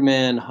 every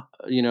man,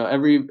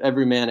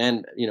 every man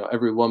and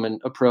every woman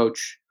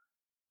approach,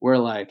 where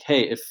like,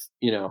 hey, if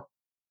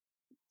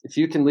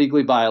you can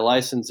legally buy a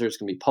license, there's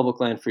going to be public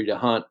land for you to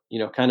hunt,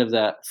 kind of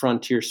that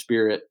frontier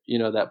spirit,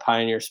 that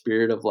pioneer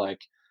spirit of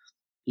like,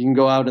 you can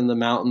go out in the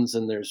mountains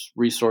and there's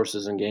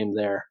resources and game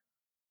there.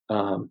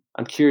 I'm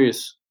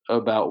curious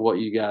about what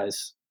you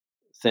guys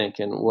think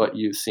and what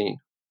you've seen.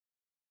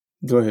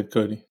 Go ahead,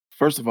 Cody.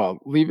 First of all,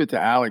 leave it to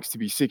Alex to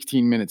be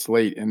 16 minutes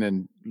late and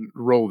then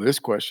roll this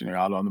question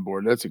out on the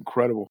board. That's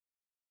incredible.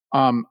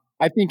 I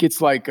think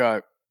it's like,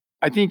 I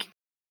think,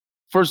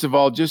 first of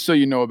all, just so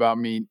you know about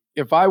me,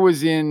 if I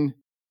was in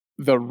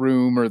the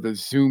room or the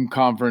Zoom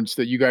conference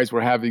that you guys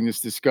were having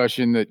this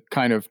discussion that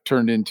kind of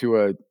turned into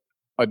a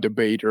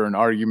debate or an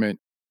argument,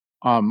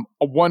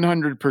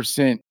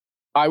 100%,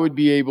 I would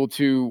be able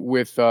to,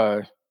 with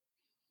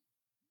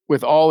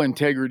all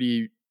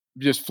integrity,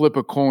 just flip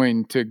a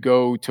coin to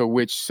go to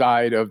which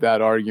side of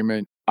that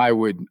argument I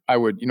would,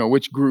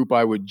 which group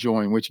I would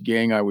join, which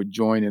gang I would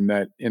join in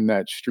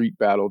that street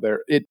battle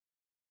there.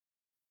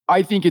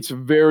 I think it's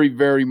very,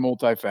 very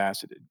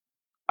multifaceted.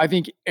 I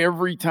think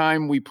every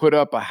time we put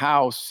up a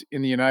house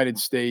in the United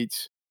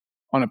States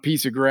on a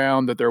piece of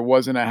ground that there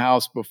wasn't a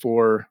house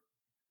before,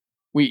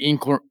 we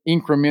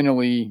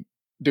incrementally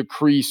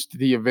decreased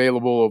the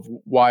available of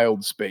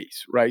wild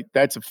space, right?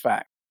 That's a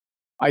fact.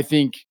 I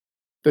think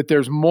that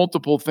there's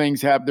multiple things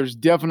there's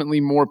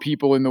definitely more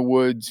people in the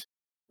woods.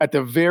 At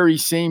the very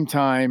same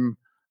time,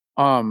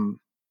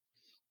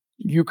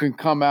 you can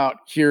come out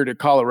here to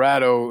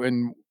Colorado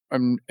and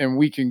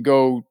we can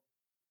go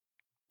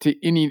to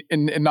any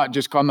and not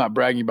just I'm not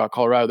bragging about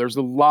Colorado. There's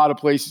a lot of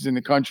places in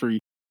the country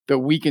that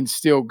we can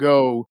still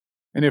go,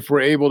 and if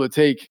we're able to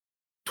take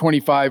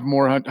 25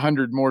 more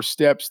 100 more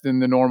steps than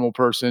the normal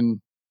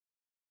person,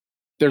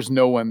 there's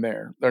no one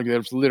there. Like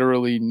there's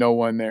literally no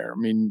one there. I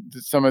mean,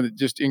 some of the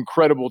just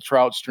incredible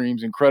trout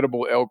streams,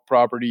 incredible elk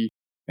property.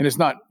 And it's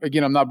not,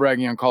 again, I'm not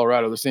bragging on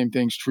Colorado. The same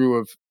thing's true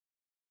of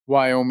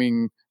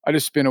Wyoming. I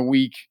just spent a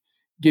week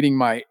getting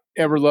my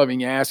ever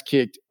loving ass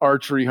kicked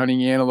archery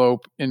hunting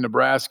antelope in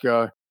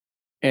Nebraska.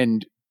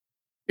 And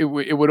it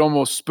would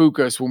almost spook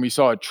us when we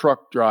saw a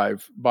truck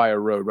drive by a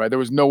road, right?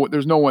 There's no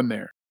one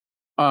there.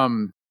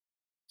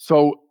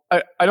 So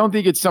I don't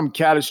think it's some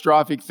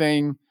catastrophic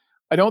thing.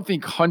 I don't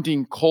think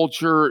hunting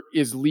culture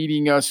is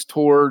leading us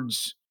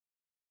towards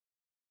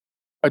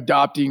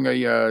adopting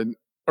a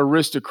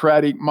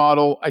aristocratic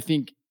model. I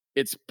think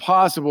it's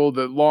possible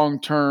that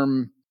long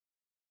term,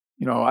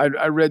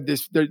 I read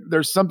this.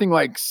 There's something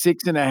like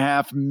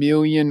 6.5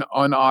 million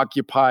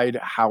unoccupied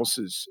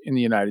houses in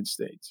the United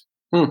States.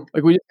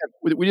 Like we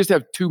just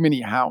have too many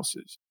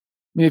houses.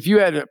 I mean, if you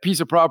had a piece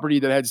of property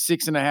that had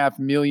 6.5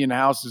 million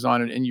houses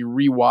on it and you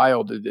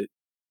rewilded it,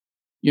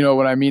 you know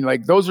what I mean?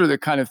 Like those are the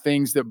kind of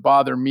things that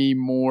bother me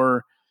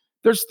more.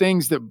 There's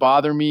things that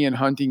bother me in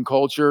hunting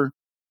culture.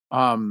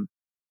 But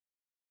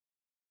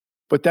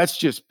that's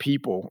just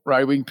people,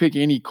 right? We can pick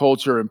any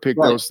culture and pick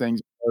those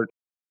things apart.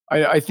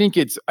 I think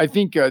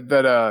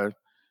that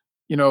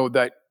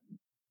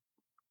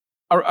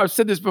I've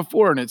said this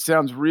before and it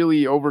sounds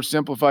really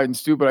oversimplified and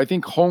stupid. I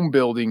think home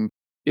building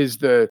is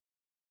the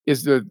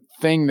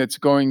thing that's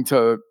going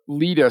to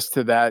lead us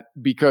to that,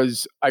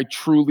 because I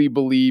truly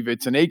believe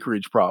it's an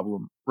acreage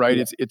problem, right?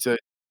 Yeah.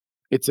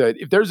 It's a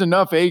if there's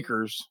enough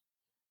acres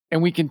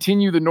and we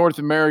continue the North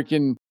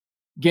American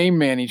game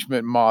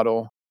management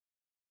model,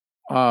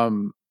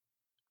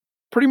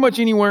 pretty much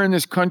anywhere in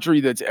this country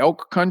that's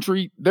elk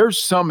country,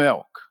 there's some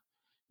elk.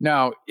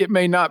 Now, it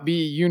may not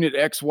be unit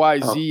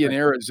XYZ in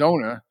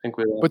Arizona,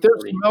 but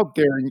there's some elk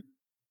there and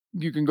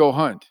you can go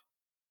hunt.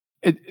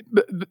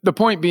 The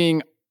point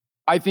being,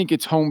 I think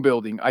it's home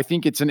building. I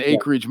think it's an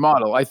acreage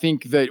model. I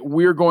think that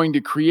we're going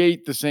to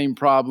create the same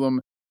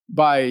problem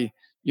by,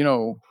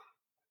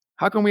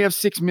 how can we have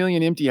 6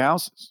 million empty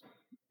houses,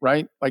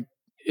 right? Like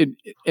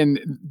and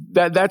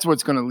that's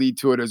what's going to lead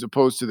to it as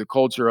opposed to the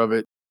culture of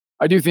it.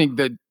 I do think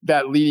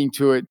that leading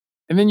to it.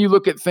 And then you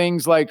look at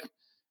things like,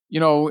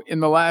 in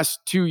the last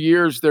 2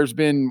 years, there's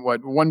been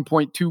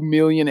 1.2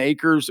 million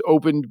acres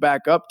opened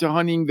back up to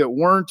hunting that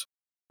weren't.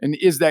 And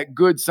is that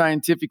good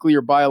scientifically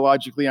or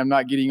biologically? I'm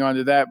not getting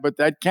onto that, but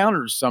that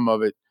counters some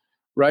of it,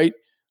 right?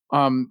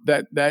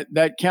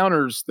 That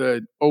counters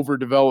the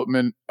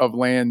overdevelopment of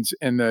lands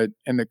and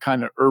the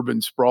kind of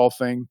urban sprawl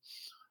thing.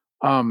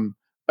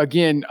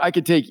 Again, I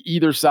could take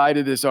either side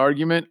of this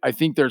argument. I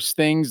think there's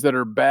things that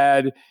are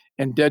bad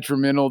and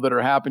detrimental that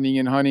are happening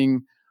in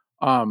hunting.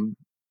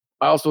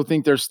 I also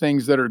think there's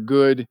things that are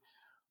good.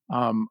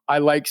 I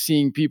like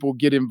seeing people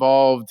get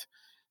involved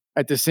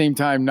at the same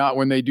time, not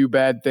when they do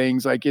bad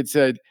things. Like it's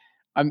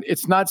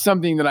not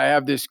something that I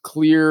have this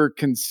clear,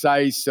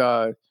 concise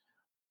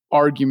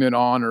argument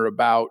on or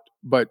about,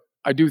 but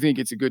I do think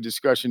it's a good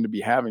discussion to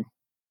be having.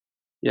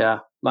 Yeah.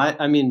 My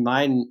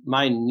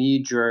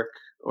knee jerk,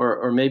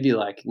 or maybe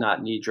like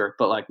not knee jerk,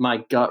 but like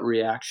my gut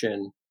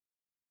reaction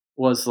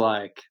was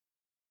like,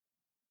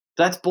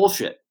 that's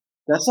bullshit.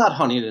 That's not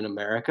hunting in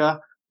America.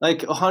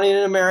 Like hunting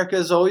in America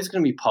is always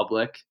going to be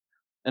public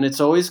and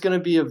it's always going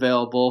to be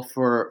available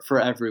for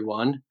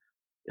everyone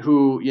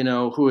who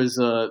is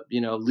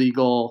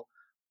legal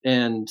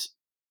and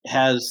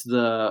has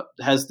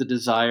the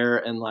desire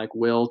and like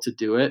will to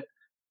do it.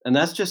 And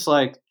that's just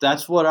like,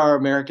 that's what our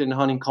American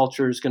hunting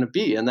culture is going to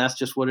be. And that's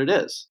just what it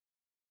is.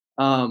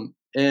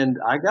 And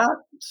I got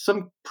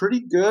some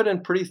pretty good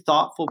and pretty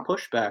thoughtful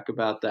pushback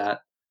about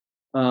that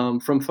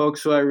from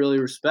folks who I really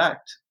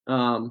respect.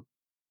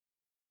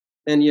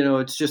 And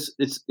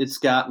it's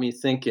got me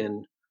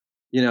thinking,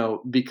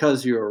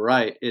 because you're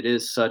right, it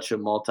is such a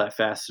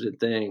multifaceted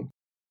thing.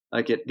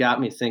 Like, it got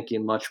me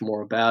thinking much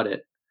more about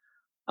it.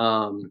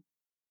 Um,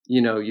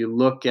 you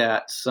look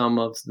at some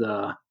of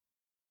the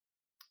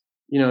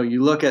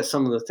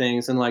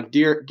things, and like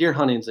deer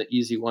hunting's an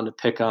easy one to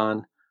pick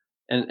on,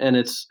 and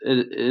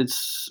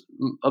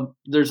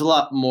there's a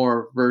lot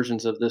more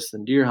versions of this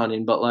than deer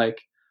hunting, but like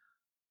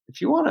if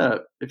you want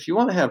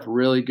to have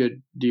really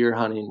good deer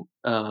hunting,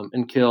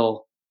 and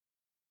kill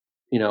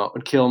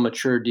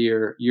mature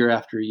deer year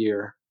after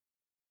year,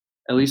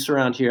 at least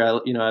around here.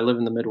 I live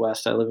in the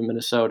Midwest. I live in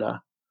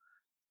Minnesota.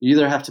 You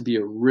either have to be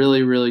a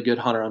really, really good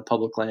hunter on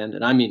public land,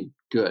 and I mean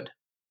good.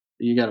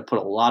 You got to put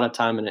a lot of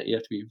time in it. You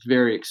have to be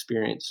very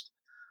experienced.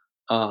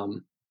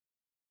 Um,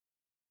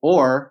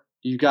 or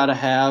you got to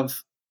have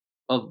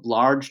a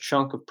large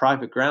chunk of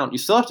private ground. You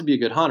still have to be a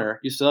good hunter.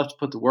 You still have to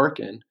put the work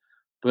in,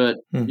 but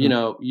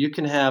Mhm. you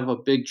can have a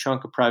big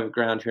chunk of private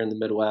ground here in the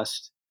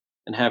Midwest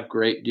and have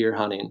great deer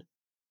hunting.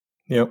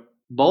 Yep.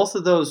 Both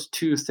of those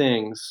two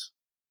things,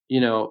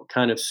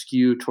 kind of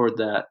skew toward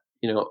that,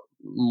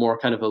 more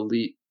kind of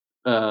elite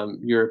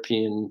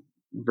European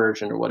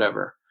version or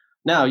whatever.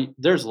 Now,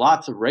 there's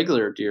lots of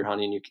regular deer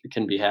hunting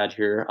can be had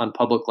here on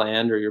public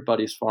land or your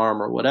buddy's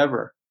farm or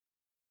whatever.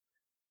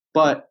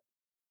 But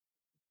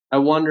I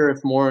wonder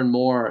if more and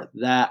more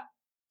that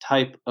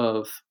type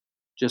of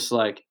just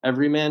like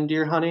everyman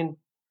deer hunting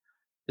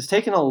is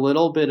taken a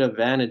little bit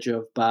advantage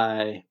of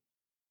by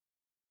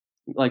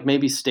like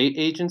maybe state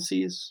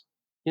agencies.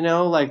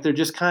 Like they're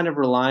just kind of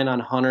relying on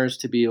hunters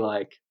to be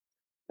like,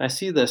 I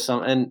see this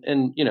and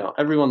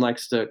everyone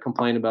likes to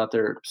complain about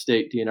their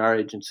state DNR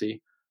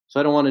agency. So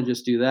I don't want to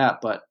just do that,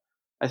 but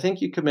I think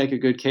you could make a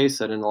good case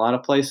that in a lot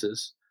of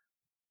places,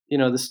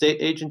 the state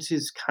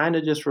agencies kind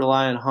of just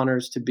rely on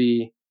hunters to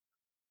be,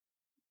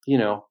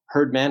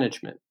 herd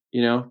management.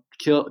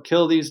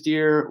 Kill these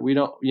deer. We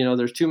don't,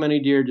 there's too many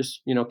deer.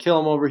 Just kill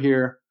them over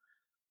here.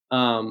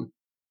 Um,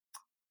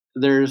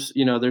 there's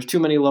too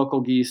many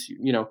local geese.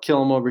 Kill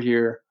them over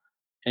here,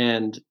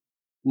 and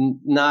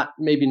not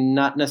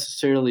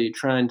necessarily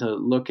trying to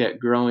look at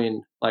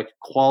growing like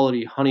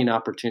quality hunting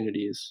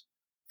opportunities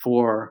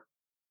for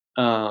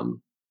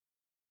um,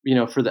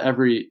 for the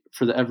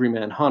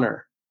everyman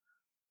hunter.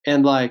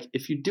 And like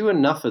if you do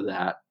enough of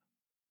that,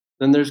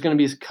 then there's going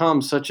to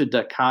become such a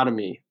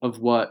dichotomy of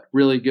what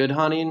really good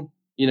hunting.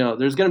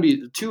 There's going to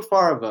be too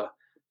far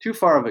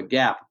of a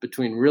gap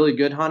between really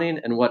good hunting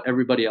and what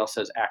everybody else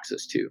has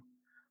access to.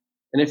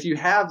 And if you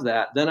have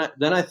that,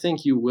 then I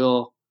think you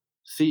will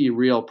see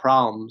real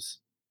problems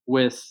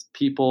with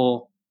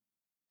people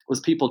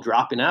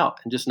dropping out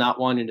and just not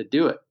wanting to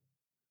do it.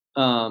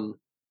 Um,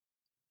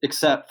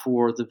 except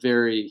for the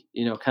very,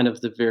 kind of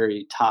the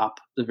very top,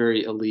 the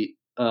very elite,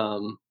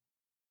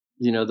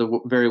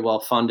 very well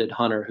funded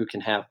hunter who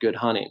can have good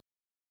hunting.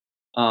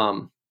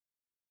 Um,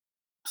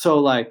 so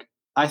like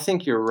I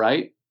think you're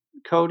right,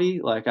 Cody.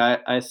 Like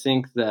I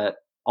think that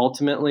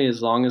ultimately,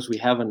 as long as we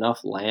have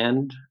enough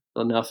land,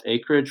 enough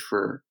acreage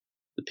for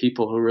the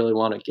people who really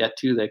want to get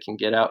to, they can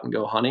get out and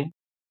go hunting.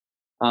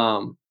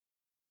 Um,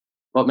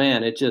 but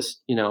man, it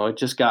just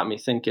got me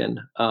thinking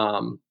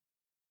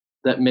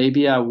that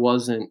maybe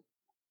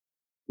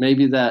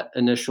that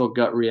initial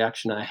gut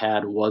reaction I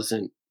had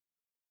wasn't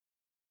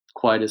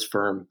quite as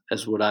firm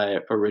as what I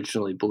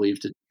originally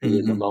believed it to be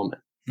in the Mhm.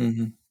 moment.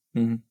 Mhm.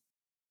 Mhm.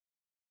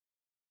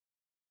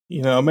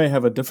 I may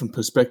have a different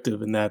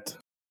perspective in that.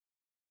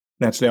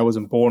 Naturally, I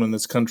wasn't born in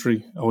this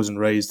country. I wasn't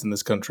raised in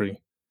this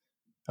country.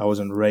 I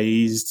wasn't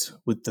raised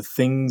with the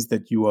things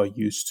that you are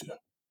used to.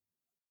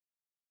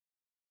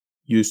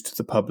 Used to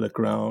the public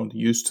ground,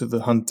 used to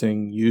the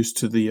hunting, used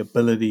to the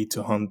ability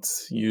to hunt,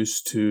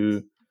 used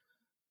to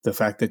the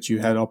fact that you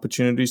had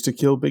opportunities to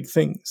kill big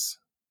things.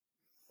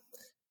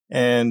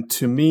 And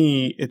to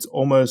me, it's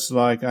almost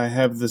like I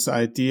have this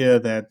idea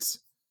that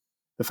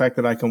the fact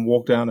that I can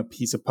walk down a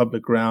piece of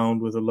public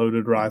ground with a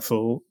loaded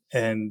rifle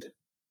and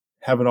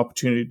have an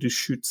opportunity to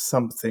shoot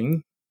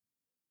something,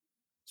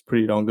 it's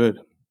pretty darn good.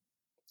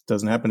 It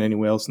doesn't happen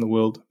anywhere else in the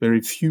world. Very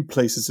few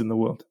places in the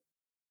world.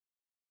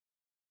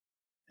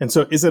 And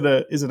so is it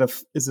a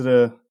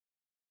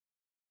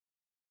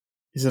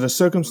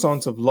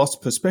circumstance of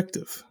lost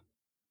perspective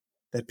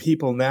that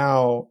people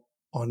now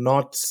are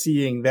not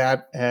seeing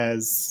that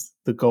as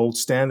the gold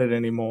standard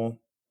anymore,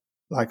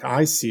 like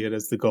I see it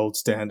as the gold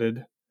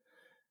standard,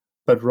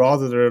 but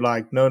rather they're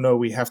like, no,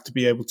 we have to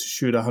be able to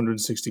shoot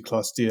 160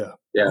 class deer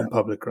Yeah. on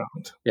public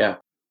ground. Yeah.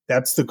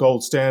 That's the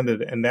gold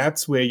standard, and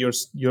that's where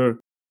you're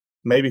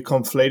maybe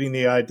conflating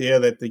the idea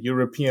that the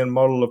European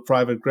model of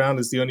private ground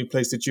is the only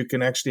place that you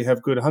can actually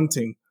have good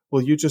hunting.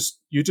 Well, you just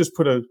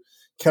put a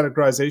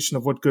categorization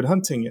of what good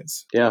hunting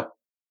is. Yeah.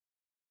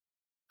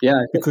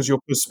 Yeah. Because your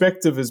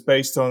perspective is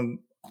based on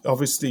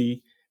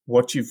obviously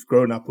what you've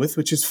grown up with,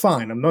 which is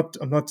fine. I'm not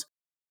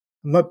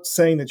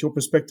saying that your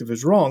perspective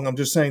is wrong. I'm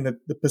just saying that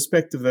the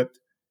perspective that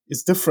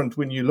is different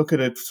when you look at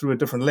it through a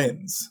different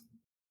lens.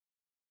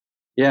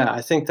 Yeah,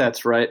 I think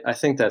that's right. I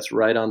think that's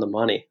right on the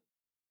money.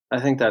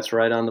 that's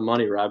right on the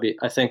money, Robbie.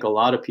 I think a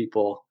lot of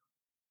people,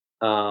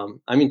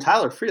 I mean,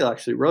 Tyler Friel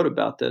actually wrote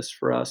about this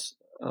for us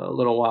a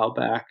little while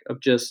back of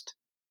just,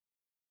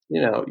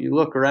 you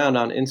look around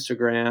on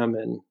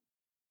Instagram and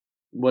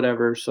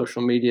whatever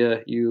social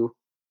media you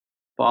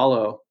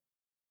follow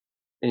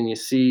and you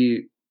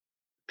see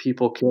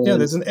people Yeah, killing.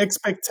 there's an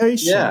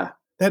expectation. Yeah.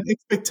 That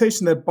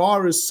expectation, that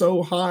bar is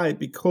so high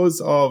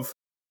because of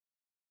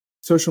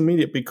social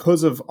media,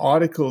 because of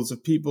articles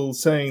of people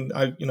saying,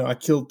 I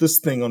killed this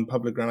thing on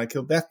public ground, I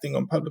killed that thing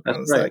on public That's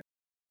ground. It's right. like,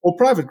 or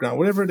private ground,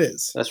 whatever it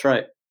is. That's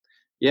right.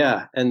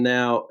 Yeah, and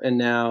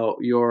now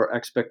your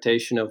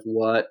expectation of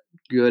what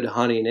good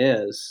hunting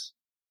is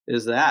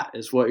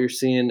what you're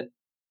seeing,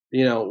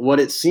 what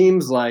it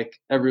seems like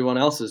everyone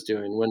else is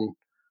doing when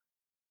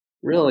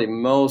really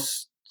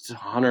most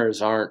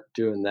hunters aren't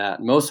doing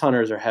that. Most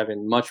hunters are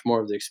having much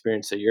more of the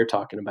experience that you're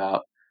talking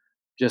about,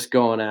 just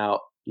going out,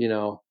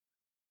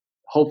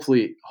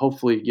 hopefully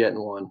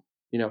getting one,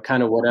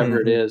 kind of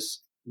whatever it Mhm.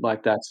 is,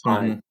 like that's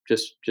fine. Mhm.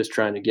 Just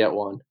trying to get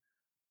one.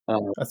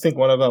 I think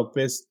one of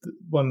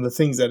the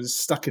things that is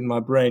stuck in my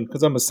brain,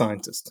 because I'm a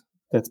scientist.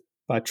 That's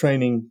by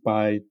training,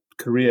 by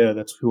career,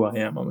 that's who I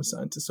am. I'm a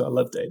scientist, so I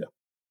love data.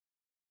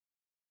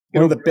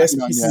 One of the best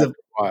pieces of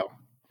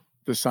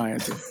the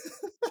scientist.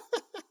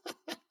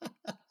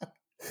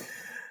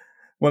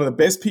 One of the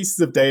best pieces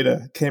of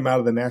data came out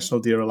of the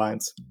National Deer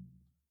Alliance,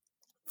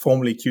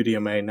 formerly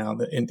QDMA, now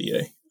the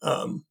NDA.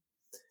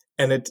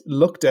 And it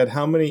looked at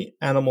how many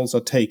animals are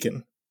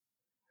taken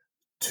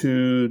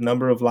to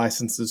number of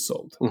licenses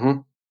sold. Mm-hmm.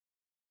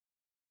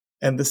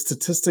 And the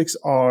statistics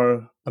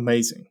are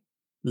amazing.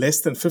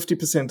 Less than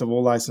 50% of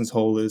all license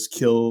holders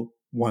kill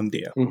one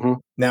deer. Mm-hmm.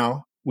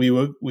 Now, we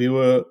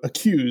were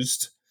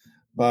accused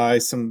by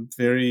some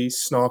very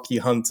snarky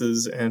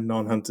hunters and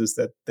non-hunters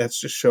that's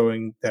just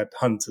showing that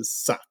hunters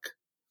suck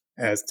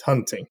as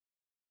hunting.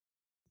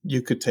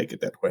 You could take it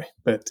that way,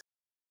 but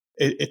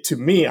it to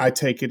me, I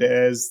take it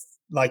as,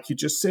 like you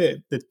just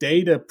said, the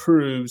data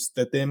proves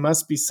that there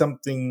must be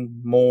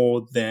something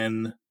more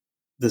than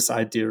this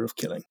idea of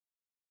killing.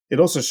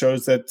 It also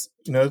shows that,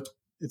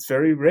 it's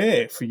very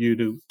rare for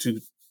you to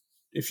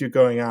if you're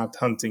going out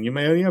hunting, you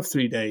may only have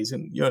 3 days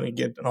and you only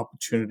get an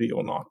opportunity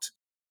or not.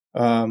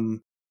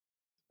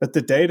 But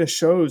the data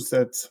shows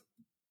that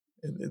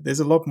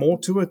there's a lot more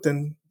to it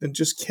than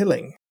just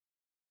killing.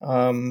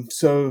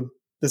 So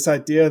this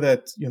idea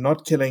that you're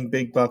not killing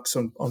big bucks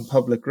on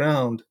public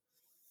ground,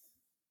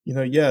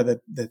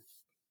 that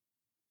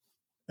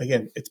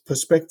again, it's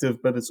perspective,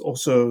 but it's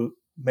also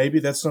maybe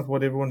that's not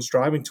what everyone's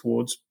driving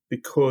towards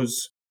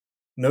because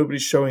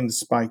nobody's showing the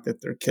spike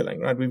that they're killing,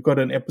 right? We've got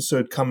an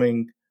episode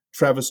coming,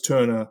 Travis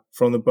Turner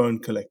from the Bone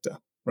Collector,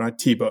 right?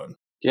 T-Bone.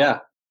 Yeah.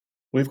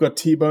 We've got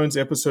T-Bone's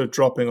episode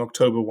dropping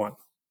October 1.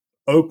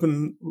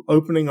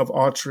 Opening of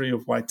archery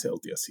of whitetail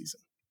deer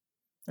season.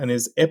 And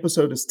his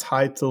episode is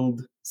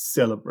titled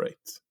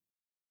Celebrate.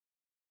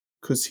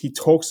 Because he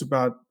talks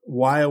about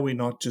why are we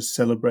not just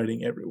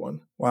celebrating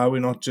everyone? Why are we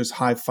not just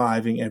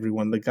high-fiving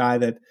everyone? The guy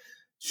that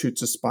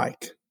shoots a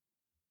spike.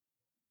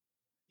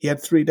 He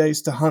had 3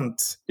 days to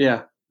hunt.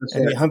 Yeah.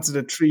 And he hunted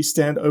a tree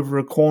stand over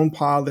a corn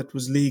pile that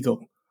was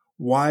legal.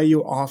 Why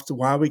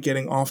are we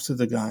getting after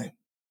the guy?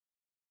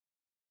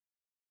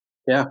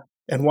 Yeah.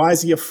 And why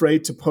is he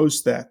afraid to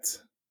post that?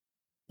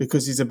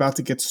 Because he's about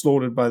to get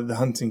slaughtered by the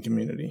hunting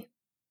community.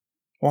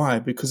 Why?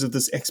 Because of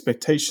this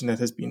expectation that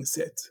has been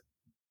set.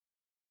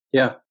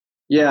 Yeah.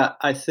 Yeah.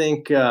 I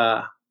think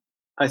you're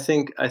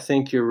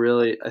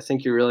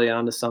really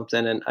onto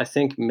something. And I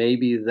think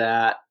maybe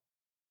that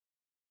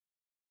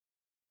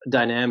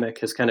dynamic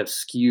has kind of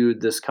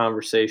skewed this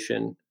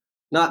conversation.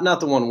 Not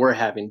the one we're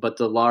having, but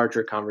the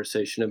larger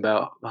conversation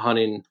about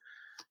hunting,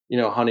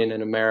 hunting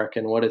in America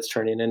and what it's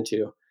turning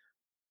into.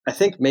 I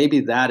think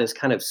maybe that has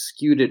kind of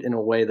skewed it in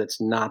a way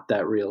that's not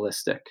that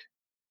realistic.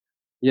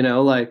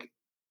 Like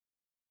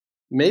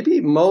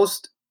maybe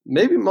most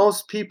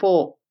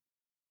people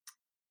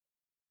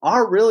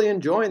are really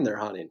enjoying their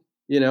hunting.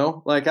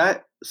 Like I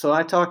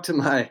talked to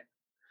my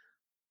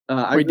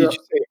Wait, did you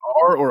say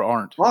are or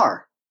aren't?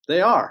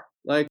 They are.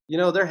 Like,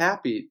 they're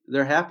happy.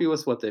 They're happy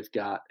with what they've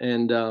got.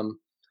 And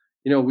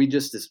we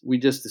just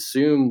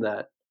assume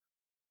that,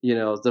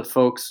 the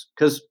folks,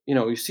 cuz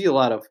you see a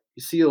lot of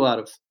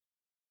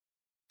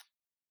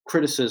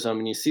criticism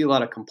and you see a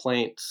lot of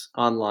complaints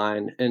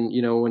online, and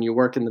when you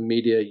work in the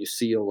media, you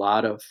see a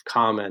lot of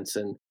comments,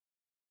 and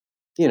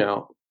you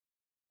know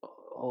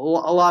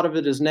a lot of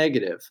it is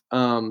negative.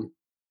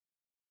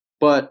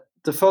 But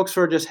the folks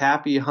who are just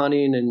happy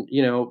hunting and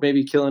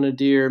maybe killing a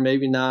deer,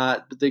 maybe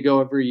not, but they go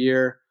every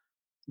year,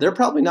 they're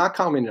probably not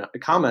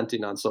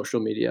commenting on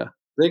social media.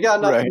 They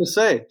got nothing to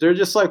say. They're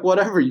just like,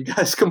 whatever, you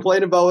guys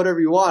complain about whatever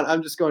you want.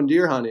 I'm just going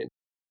deer hunting.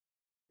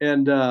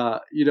 And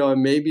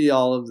and maybe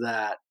all of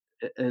that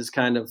is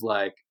kind of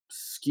like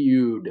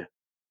skewed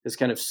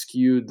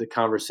the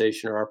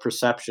conversation or our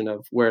perception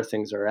of where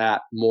things are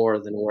at more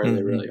than where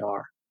they really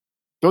are.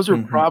 Those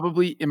are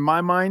probably, in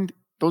my mind,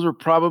 those are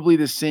probably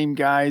the same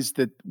guys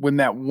that when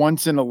that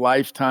once in a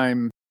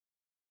lifetime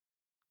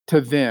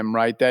to them,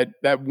 right? That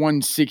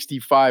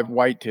 165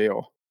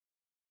 whitetail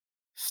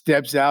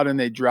steps out and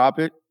they drop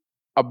it.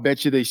 I'll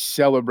bet you they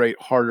celebrate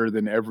harder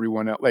than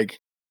everyone else. Like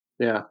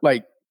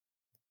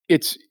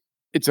it's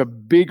a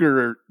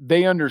bigger,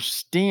 they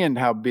understand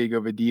how big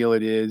of a deal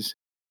it is,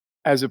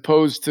 as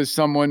opposed to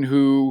someone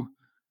who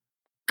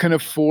can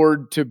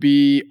afford to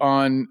be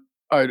on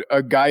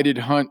a guided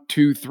hunt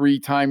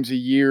 2-3 times a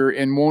year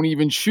and won't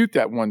even shoot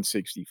that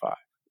 165.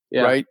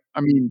 Yeah. Right?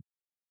 I mean,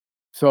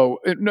 so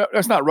no,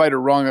 that's not right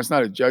or wrong. That's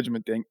not a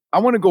judgment thing. I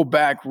want to go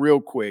back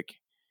real quick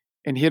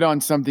and hit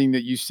on something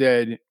that you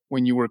said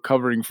when you were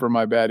covering for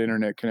my bad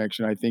internet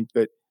connection. I think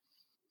that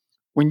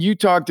when you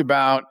talked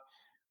about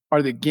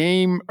are the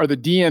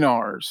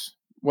DNRs,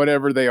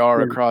 whatever they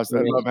are across, I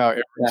love how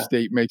every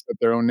state makes up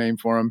their own name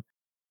for them.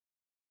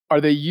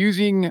 Are they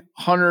using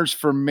hunters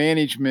for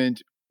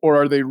management,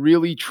 or are they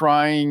really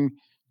trying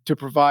to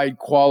provide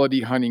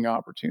quality hunting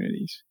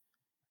opportunities?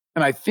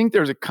 And I think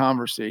there's a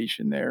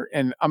conversation there.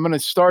 And I'm going to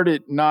start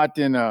it not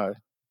to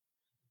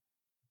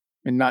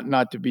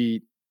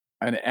be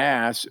an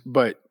ass,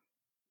 but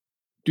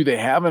do they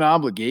have an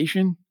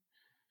obligation?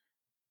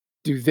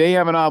 Do they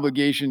have an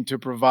obligation to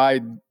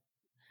provide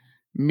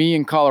me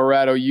in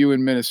Colorado, you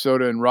in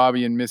Minnesota, and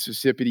Robbie in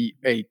Mississippi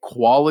a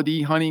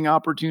quality hunting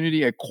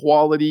opportunity, a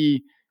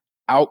quality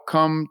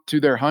outcome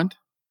to their hunt?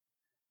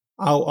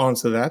 I'll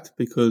answer that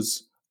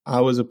because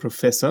I was a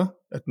professor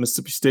at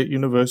Mississippi State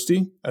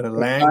University at a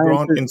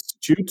land-grant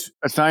institute.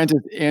 A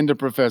scientist and a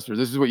professor.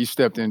 This is what you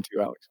stepped into,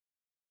 Alex.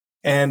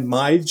 And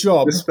my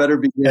job, This better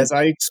be good.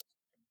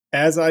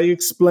 as I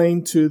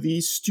explained to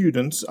these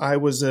students, I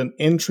was an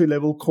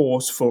entry-level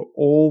course for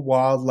all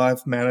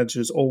wildlife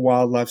managers, all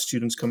wildlife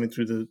students coming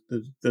through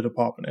the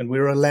department. And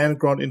we're a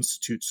land-grant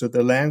institute. So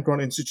the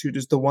land-grant institute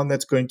is the one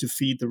that's going to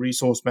feed the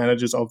resource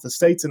managers of the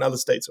states and other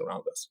states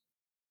around us.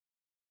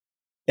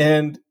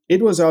 And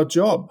it was our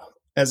job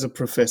as a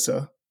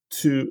professor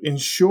to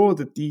ensure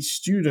that these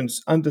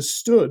students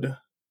understood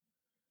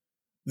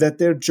that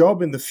their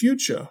job in the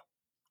future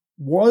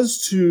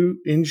was to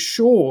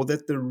ensure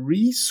that the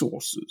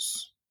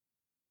resources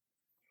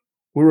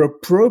were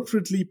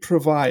appropriately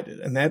provided.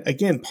 And that,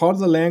 again, part of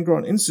the Land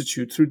Grant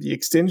Institute through the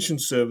Extension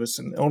Service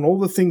and on all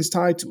the things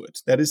tied to it,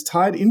 that is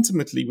tied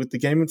intimately with the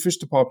Game and Fish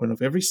Department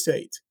of every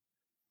state,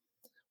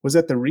 was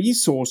that the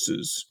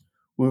resources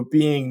were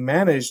being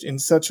managed in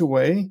such a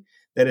way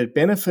that it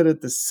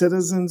benefited the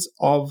citizens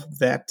of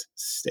that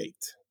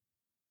state.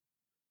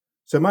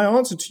 So my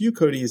answer to you,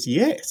 Cody, is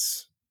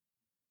yes.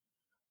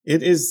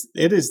 It is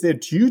their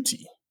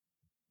duty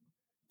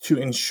to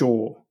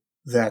ensure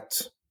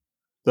that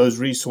those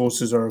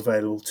resources are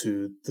available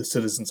to the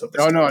citizens of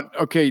the state. No.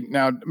 Okay,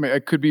 now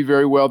it could be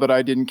very well that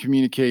I didn't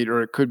communicate,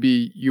 or it could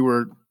be you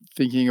were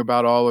thinking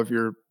about all of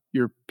your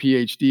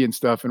PhD and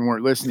stuff and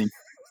weren't listening.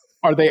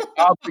 Are they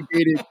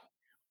obligated?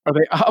 Are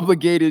they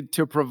obligated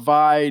to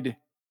provide?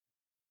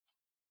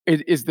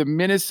 Is the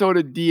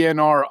Minnesota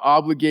DNR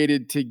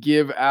obligated to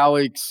give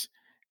Alex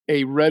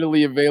a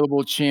readily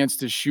available chance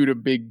to shoot a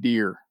big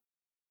deer?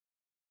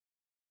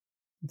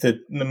 The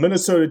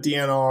Minnesota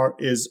DNR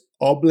is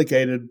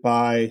obligated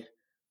by,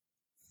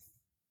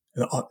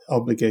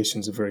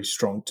 obligation is a very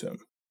strong term.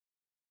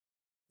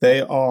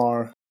 They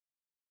are,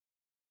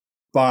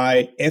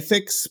 by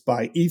ethics,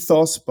 by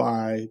ethos,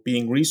 by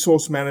being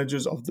resource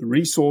managers of the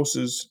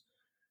resources,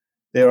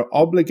 they are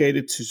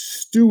obligated to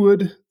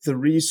steward the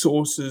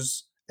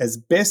resources as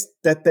best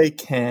that they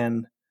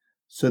can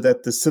so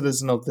that the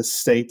citizen of the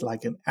state,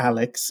 like an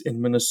Alex in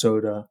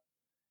Minnesota,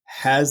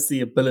 has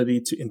the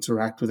ability to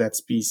interact with that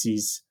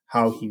species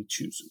how he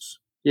chooses.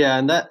 Yeah,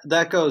 and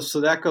that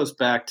goes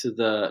back to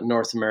the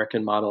North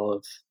American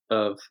model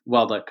of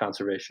wildlife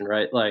conservation,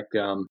 right? Like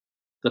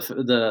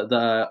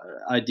the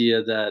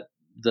idea that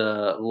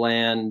the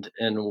land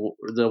and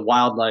the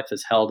wildlife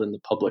is held in the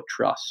public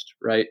trust,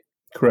 right?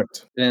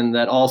 Correct. And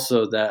that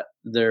also that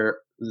they're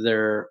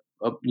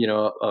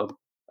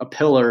a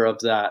pillar of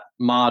that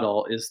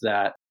model is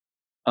that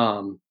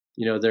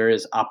there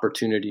is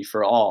opportunity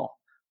for all.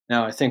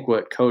 Now, I think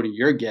what Cody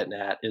you're getting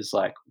at is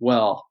like,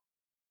 well,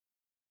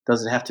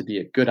 does it have to be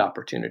a good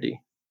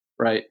opportunity,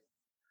 right?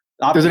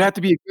 Does it have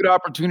to be a good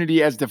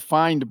opportunity as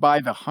defined by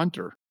the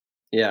hunter?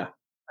 Yeah.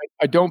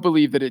 I don't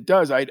believe that it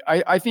does.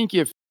 I think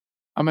if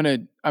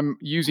I'm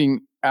using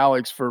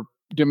Alex for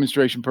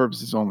demonstration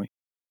purposes only.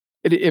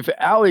 If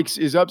Alex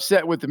is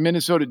upset with the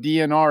Minnesota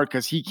DNR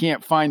because he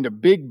can't find a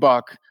big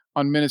buck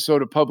on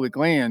Minnesota public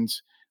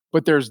lands,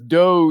 but there's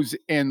does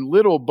and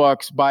little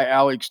bucks by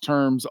Alex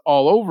terms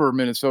all over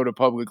Minnesota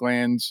public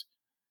lands,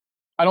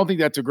 I don't think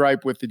that's a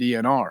gripe with the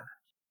DNR.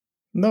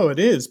 No, it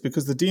is,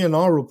 because the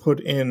DNR will put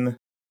in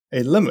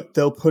a limit.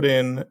 They'll put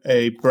in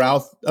a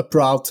brow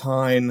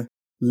tine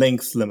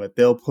length limit.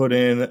 They'll put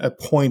in a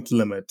point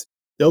limit.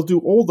 They'll do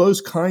all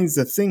those kinds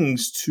of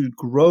things to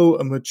grow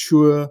a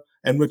mature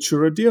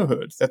deer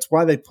herd. That's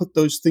why they put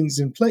those things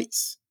in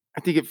place. I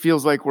think it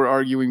feels like we're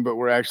arguing, but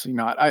we're actually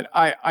not.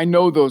 I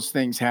know those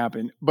things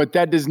happen, but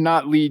that does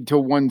not lead to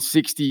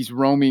 160s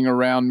roaming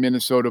around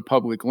Minnesota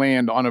public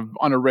land on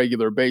a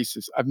regular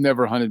basis. I've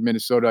never hunted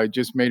Minnesota. I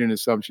just made an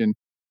assumption.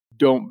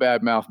 Don't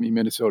badmouth me,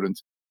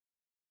 Minnesotans.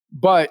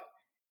 But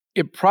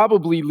it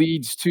probably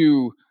leads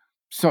to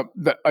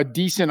a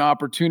decent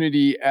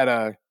opportunity at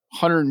a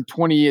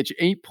 120-inch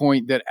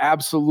 8-point that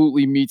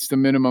absolutely meets the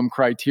minimum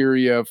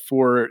criteria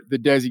for the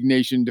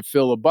designation to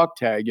fill a buck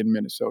tag in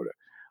Minnesota.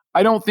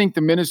 I don't think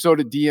the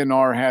Minnesota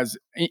DNR has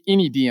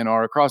any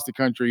DNR across the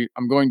country.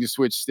 I'm going to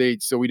switch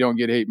states so we don't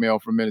get hate mail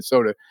from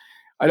Minnesota.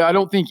 I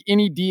don't think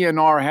any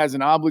DNR has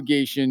an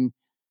obligation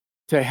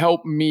to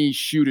help me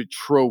shoot a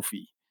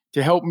trophy,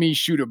 to help me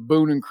shoot a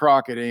Boone and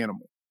Crockett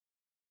animal.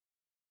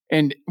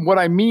 And what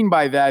I mean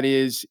by that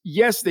is,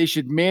 yes, they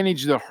should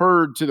manage the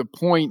herd to the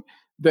point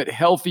that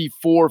healthy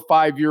 4 or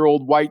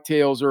 5-year-old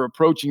whitetails are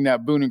approaching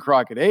that Boone and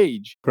Crockett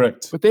age.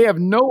 Correct. But they have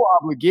no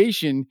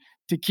obligation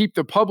to keep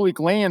the public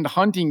land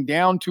hunting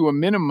down to a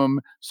minimum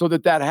so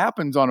that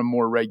happens on a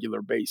more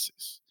regular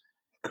basis.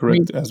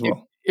 Correct as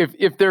well.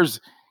 If there's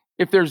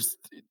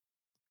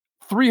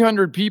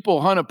 300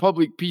 people hunt a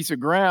public piece of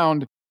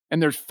ground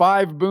and there's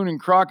 5 Boone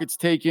and Crockett's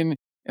taken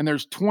and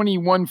there's 20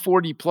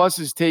 140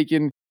 pluses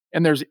taken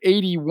and there's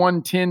 80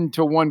 110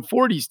 to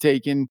 140s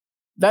taken,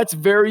 that's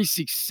very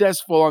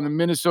successful on the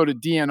Minnesota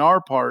DNR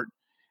part.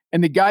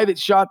 And the guy that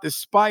shot the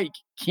spike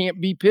can't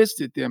be pissed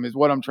at them, is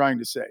what I'm trying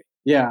to say.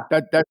 Yeah.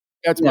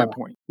 That's my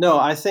point. No,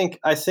 I think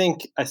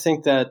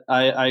that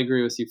I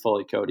agree with you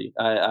fully, Cody.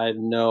 I have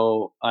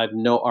no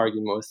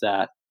argument with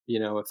that. You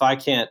know, if I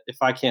can't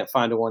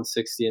find a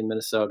 160 in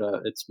Minnesota,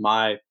 it's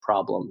my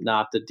problem,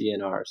 not the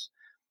DNR's.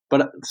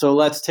 But so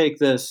let's take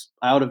this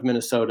out of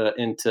Minnesota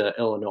into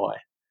Illinois,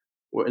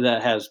 where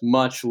that has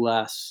much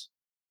less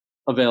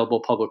available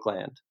public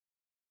land.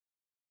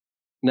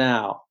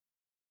 Now,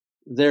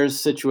 there's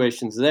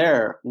situations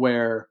there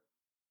where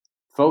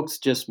folks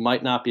just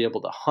might not be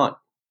able to hunt.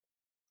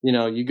 You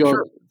know, you go,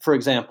 for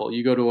example,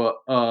 you go to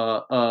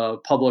a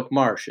public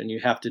marsh and you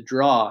have to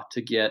draw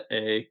to get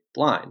a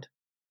blind.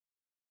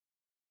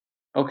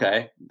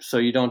 Okay, so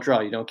you don't draw,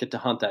 you don't get to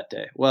hunt that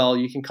day. Well,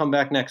 you can come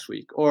back next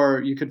week,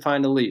 or you could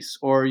find a lease,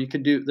 or you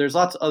could there's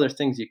lots of other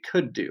things you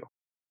could do.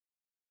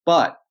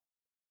 But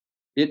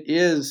it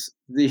is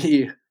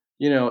it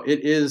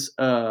is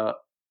a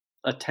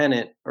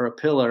tenet or a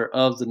pillar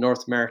of the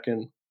North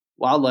American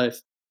wildlife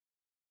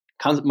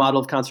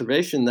model of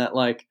conservation that,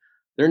 like,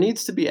 there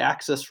needs to be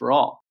access for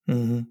all.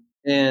 Mm-hmm.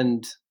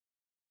 And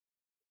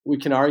we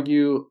can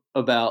argue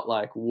about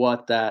like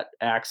what that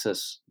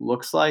access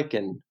looks like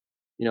and,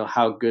 you know,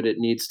 how good it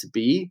needs to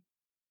be.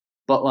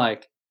 But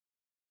like,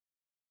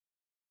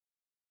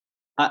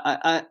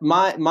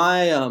 my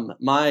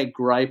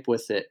gripe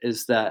with it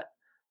is that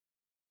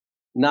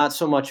not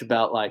so much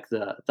about like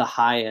the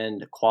high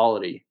end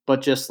quality,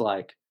 but just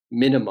like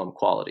minimum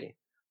quality.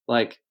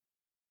 Like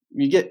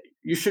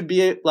you should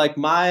be like,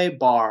 my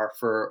bar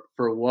for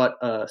what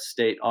a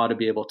state ought to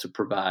be able to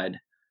provide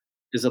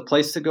is a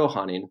place to go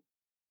hunting,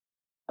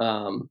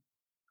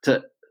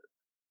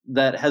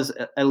 that has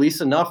at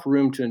least enough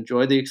room to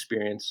enjoy the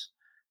experience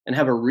and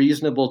have a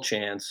reasonable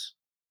chance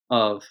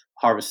of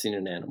harvesting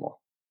an animal.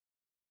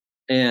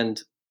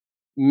 And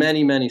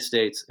many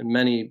states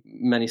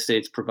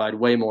provide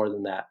way more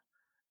than that,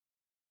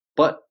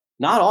 but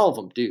not all of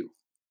them do.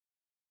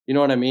 You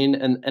know what I mean?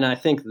 And I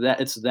think that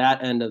it's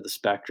that end of the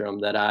spectrum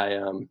that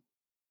I'm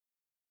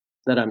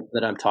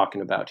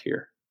talking about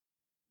here.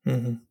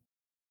 Mm-hmm.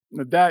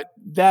 That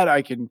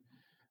I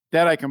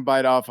can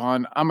bite off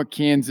on. I'm a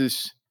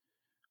Kansas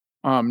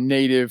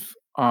native,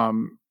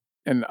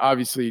 and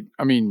obviously,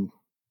 I mean,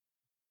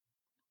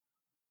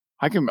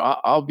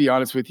 I'll be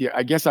honest with you.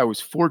 I guess I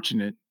was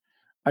fortunate.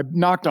 I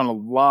knocked on a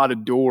lot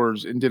of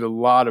doors and did a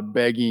lot of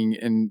begging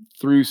and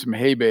threw some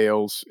hay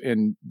bales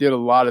and did a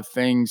lot of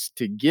things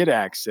to get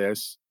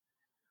access.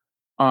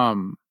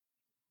 But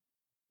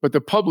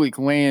the public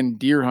land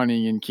deer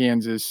hunting in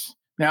Kansas,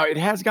 now it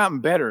has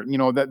gotten better. You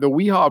know, that the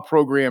WEHA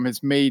program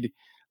has made,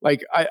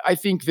 like, I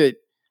think that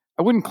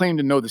I wouldn't claim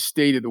to know the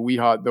state of the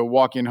WEHA, the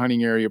walk-in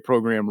hunting area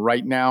program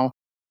right now.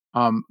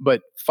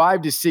 But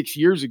 5 to 6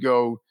 years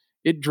ago,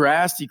 it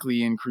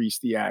drastically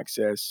increased the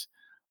access.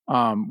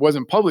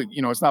 Wasn't public,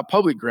 you know, it's not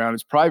public ground,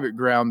 it's private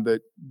ground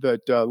that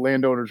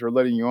landowners are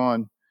letting you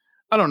on.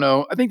 I don't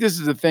know. I think this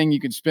is a thing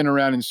you can spin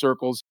around in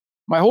circles.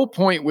 My whole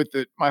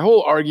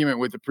argument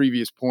with the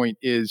previous point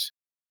is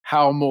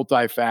how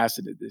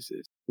multifaceted this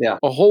is. Yeah.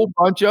 A whole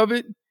bunch of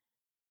it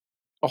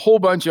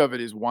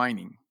is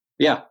whining.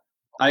 Yeah.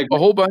 A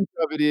whole bunch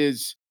of it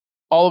is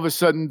all of a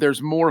sudden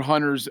there's more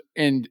hunters,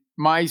 and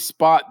my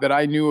spot that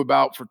I knew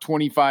about for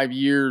 25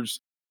 years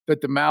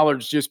that the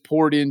mallards just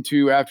poured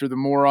into after the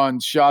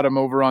morons shot them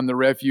over on the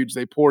refuge,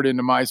 they poured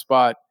into my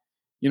spot.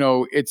 You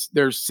know,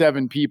 there's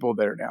 7 people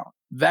there now.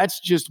 That's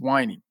just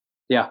whining.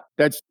 Yeah.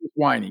 That's just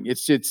whining.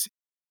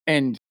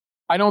 And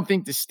I don't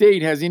think the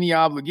state has any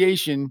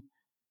obligation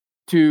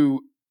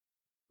to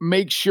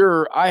make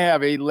sure I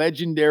have a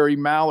legendary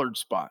mallard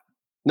spot.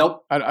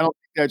 Nope. I don't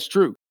think that's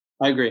true.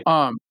 I agree.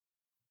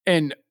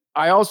 And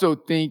I also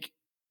think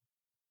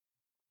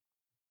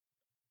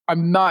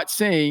I'm not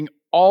saying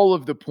all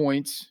of the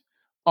points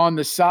on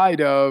the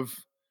side of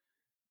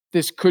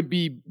this could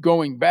be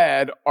going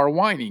bad are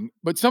whining,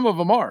 but some of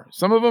them are.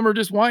 Some of them are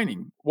just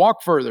whining.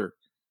 Walk further,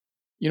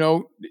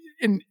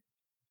 and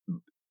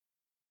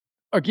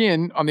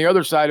again, on the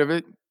other side of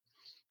it,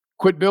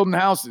 quit building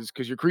houses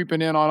because you're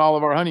creeping in on all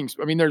of our hunting.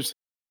 I mean,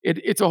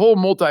 it's a whole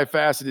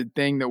multifaceted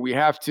thing that we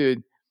have to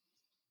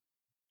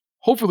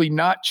hopefully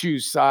not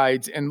choose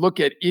sides and look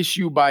at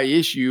issue by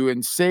issue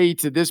and say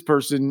to this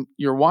person,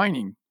 you're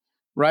whining,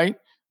 right?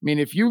 I mean,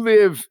 if you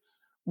live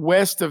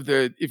west of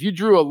if you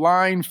drew a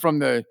line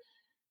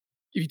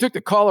if you took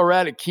the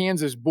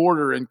Colorado-Kansas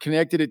border and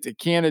connected it to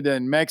Canada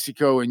and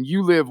Mexico, and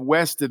you live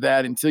west of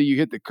that until you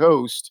hit the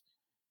coast,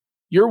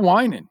 you're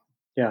whining.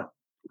 Yeah.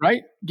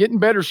 Right? Get in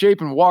better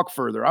shape and walk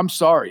further. I'm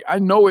sorry. I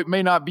know it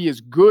may not be as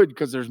good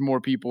because there's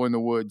more people in the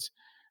woods,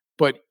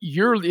 but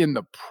you're in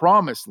the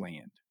promised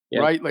land,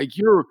 right? Like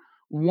you're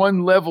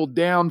one level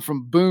down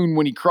from Boone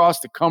when he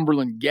crossed the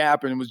Cumberland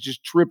Gap and was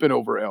just tripping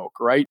over elk,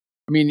 right?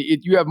 I mean,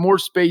 you have more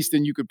space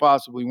than you could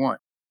possibly want.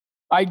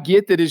 I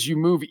get that as you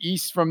move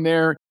east from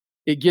there,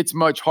 it gets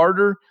much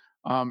harder.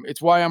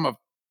 It's why I'm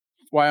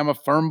a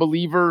firm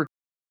believer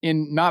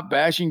in not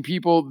bashing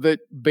people that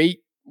bait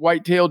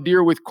white-tailed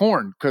deer with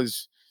corn,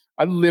 because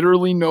I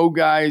literally know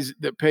guys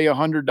that pay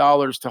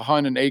 $100 to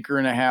hunt an acre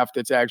and a half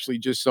that's actually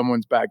just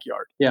someone's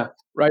backyard. Yeah.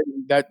 Right?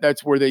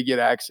 That's where they get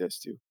access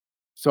to.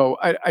 So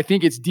I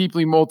think it's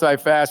deeply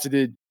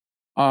multifaceted.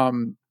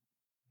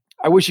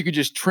 I wish you could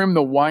just trim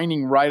the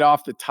whining right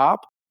off the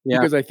top,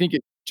 because I think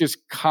it just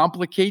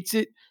complicates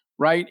it,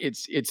 right?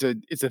 It's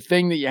a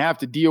thing that you have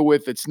to deal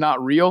with that's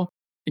not real,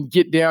 and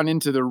get down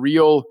into the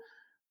real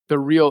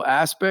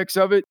aspects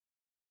of it.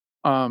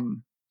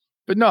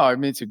 But no, I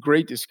mean, it's a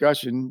great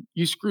discussion.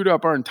 You screwed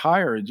up our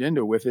entire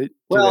agenda with it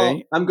today.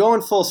 Well, I'm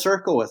going full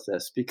circle with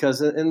this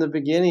because in the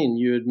beginning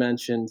you had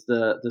mentioned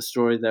the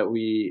story that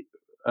we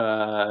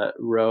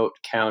wrote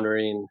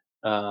countering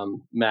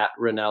Matt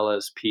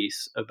Ranella's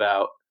piece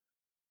about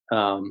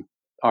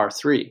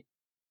R3.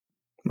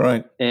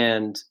 Right.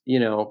 And,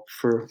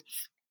 for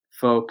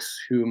folks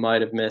who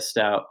might have missed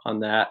out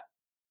on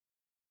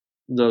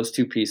those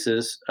two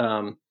pieces,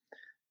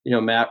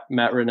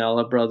 Matt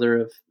Ranella, brother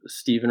of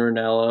Stephen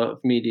Ranella of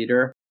Meat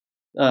Eater,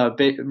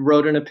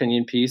 wrote an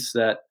opinion piece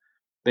that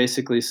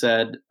basically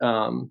said,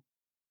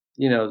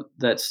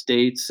 that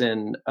states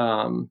and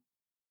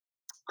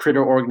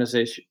critter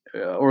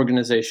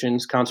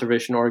organizations,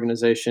 conservation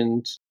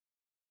organizations,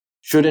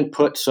 shouldn't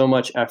put so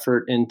much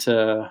effort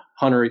into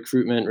hunter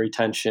recruitment,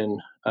 retention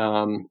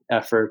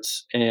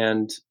efforts,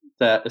 and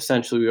that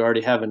essentially we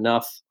already have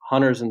enough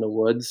hunters in the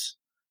woods.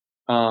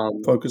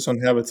 Focus on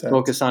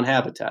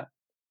habitat.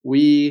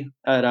 We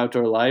at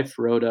Outdoor Life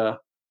wrote a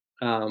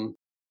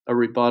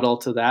rebuttal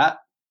to that.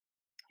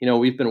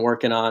 We've been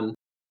working on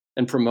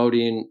and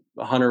promoting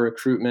hunter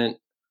recruitment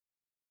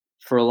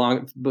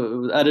for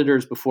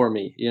editors before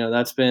me.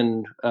 That's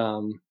been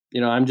I'm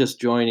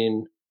just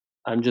joining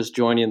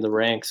the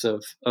ranks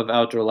of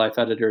Outdoor Life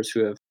editors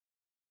who have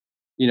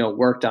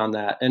worked on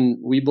that, and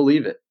we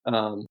believe it.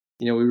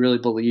 We really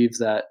believe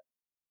that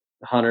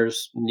we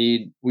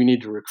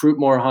need to recruit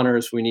more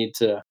hunters. We need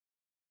to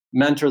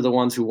mentor the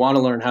ones who want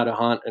to learn how to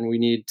hunt, and we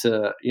need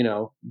to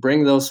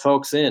bring those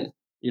folks in,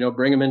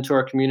 bring them into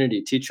our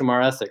community, teach them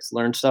our ethics,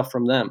 learn stuff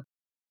from them.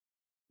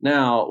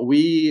 Now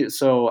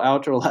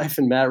Outdoor Life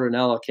and Matt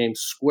Ranella came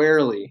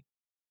squarely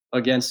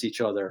against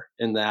each other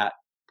in that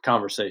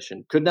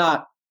conversation. Could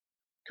not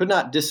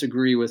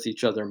disagree with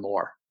each other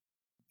more.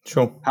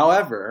 Sure.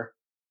 However,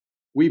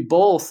 we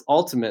both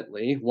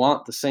ultimately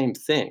want the same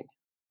thing.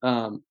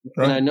 Right.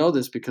 And I know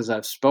this because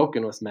I've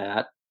spoken with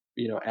Matt,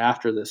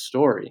 after this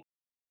story.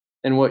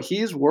 And what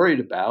he's worried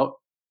about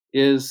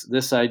is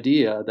this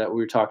idea that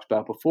we talked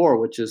about before,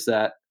 which is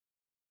that,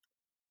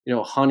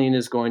 hunting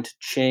is going to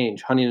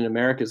change. Hunting in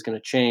America is going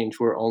to change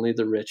where only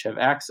the rich have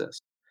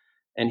access.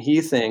 And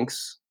he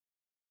thinks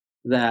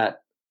that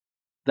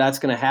that's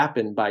going to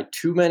happen by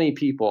too many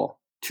people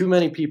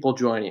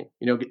joining,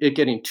 it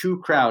getting too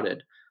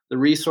crowded, the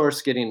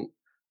resource getting,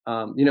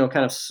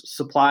 kind of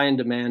supply and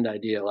demand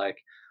idea,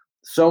 like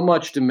so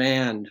much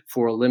demand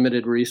for a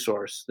limited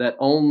resource that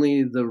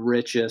only the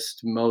richest,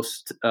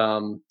 most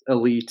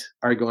elite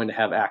are going to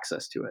have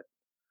access to it.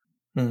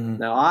 Mm-hmm.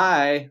 Now,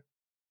 I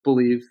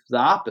believe the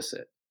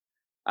opposite.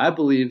 I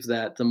believe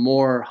that the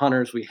more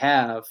hunters we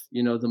have,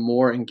 the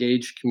more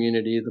engaged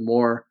community, the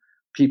more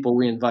people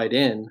we invite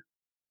in,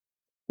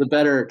 the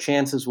better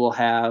chances we'll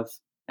have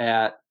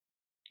at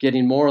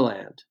getting more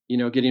land,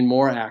 getting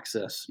more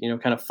access,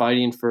 kind of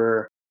fighting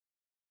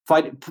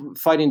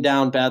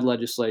down bad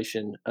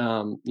legislation,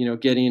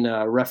 getting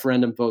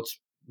referendum votes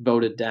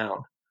voted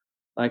down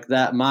like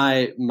that.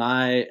 My,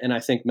 and I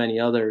think many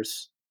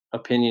others'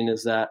 opinion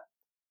is that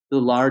the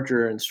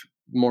larger and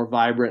more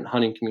vibrant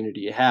hunting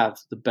community you have,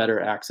 the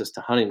better access to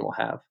hunting we'll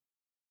have.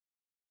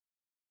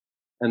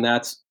 And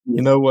that's,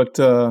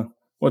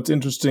 what's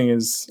interesting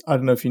is, I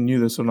don't know if you knew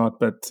this or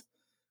not, but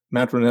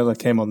Matt Ranella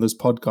came on this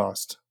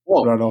podcast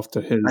Whoa. right after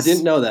his. I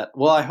didn't know that.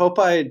 Well, I hope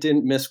I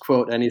didn't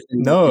misquote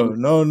anything. No.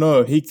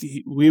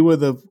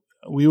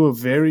 We were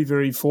very,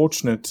 very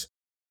fortunate.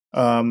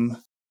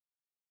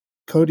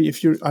 Cody,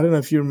 I don't know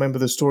if you remember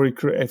the story.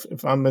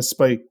 If I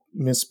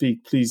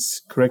misspeak,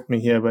 please correct me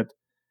here. But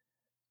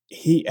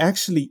he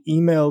actually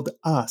emailed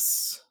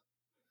us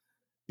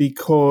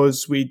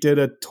because we did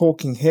a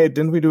talking head.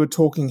 Didn't we do a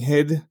talking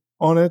head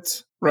on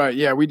it? Right.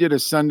 Yeah, we did a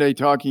Sunday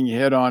talking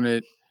head on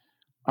it,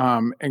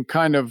 and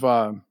kind of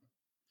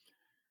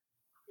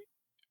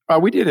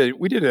we did a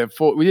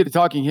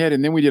talking head,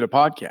 and then we did a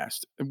podcast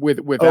with.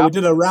 We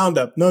did a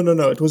roundup.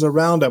 No. It was a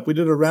roundup. We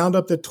did a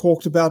roundup that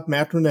talked about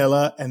Matt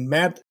Ranella, and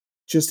Matt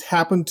just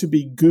happened to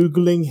be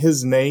Googling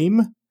his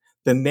name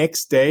the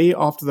next day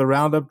after the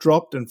roundup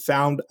dropped and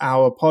found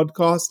our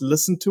podcast,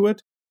 listened to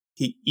it.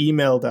 He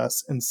emailed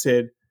us and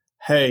said,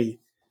 "Hey,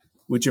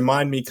 would you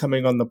mind me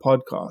coming on the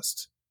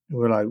podcast?" And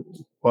we're like,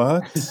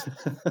 "What?"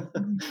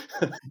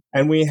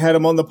 And we had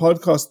him on the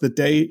podcast the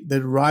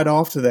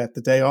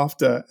day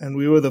after, and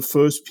we were the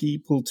first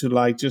people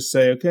to just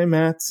say, "Okay,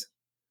 Matt,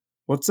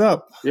 what's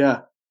up?"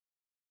 Yeah.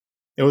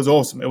 It was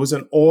awesome. It was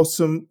an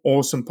awesome,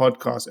 awesome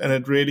podcast, and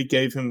it really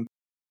gave him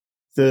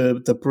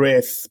the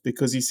breath,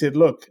 because he said,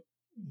 "Look,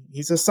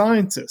 he's a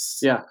scientist.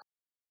 Yeah.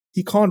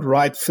 He can't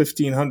write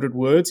 1,500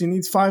 words. He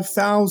needs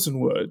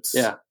 5,000 words."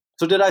 Yeah.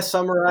 So did I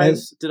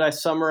summarize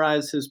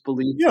his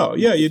belief? Yeah,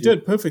 you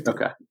did perfectly.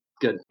 Okay,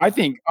 good. I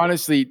think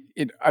honestly,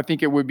 I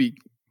think it would be.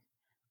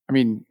 I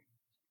mean,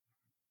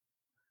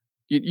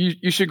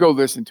 you should go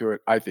listen to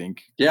it. I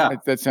think. Yeah.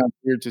 That sounds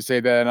weird to say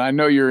that, and I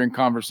know you're in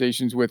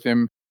conversations with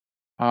him.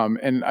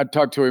 And I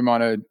talked to him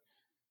on a. I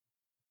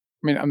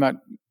mean, I'm not.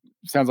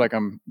 Sounds like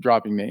I'm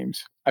dropping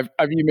names. I've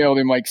emailed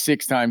him like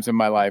 6 times in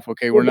my life.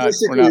 Okay, we're not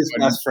his buddies.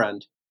 Best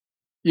friend.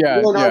 Yeah,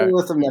 we're going out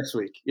with him next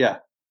week. Yeah,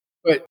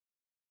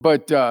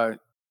 but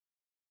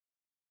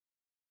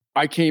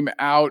I came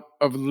out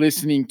of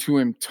listening to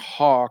him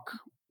talk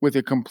with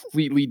a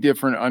completely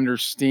different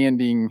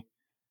understanding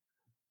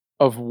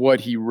of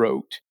what he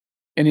wrote,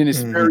 and in a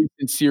very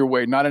sincere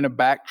way, not in a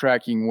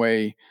backtracking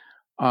way.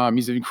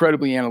 He's an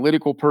incredibly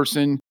analytical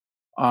person.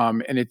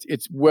 And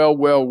it's well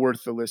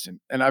worth the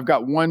listen. And I've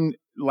got one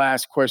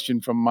last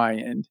question from my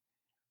end.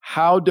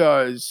 How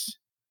does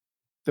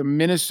the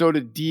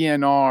Minnesota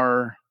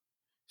DNR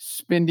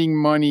spending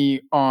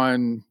money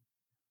on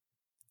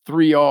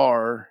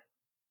 3R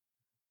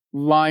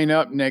line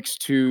up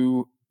next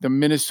to the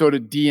Minnesota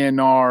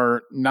DNR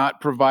not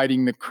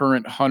providing the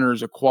current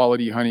hunters a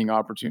quality hunting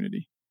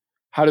opportunity?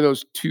 How do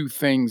those two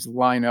things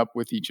line up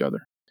with each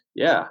other?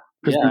 Yeah.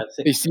 Because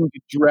they seem to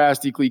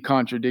drastically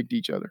contradict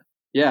each other.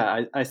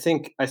 Yeah, I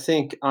think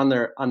on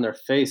their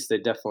face they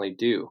definitely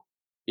do.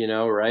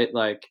 Right?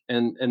 Like,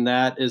 and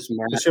that is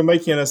But you're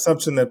making an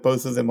assumption that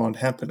both of them aren't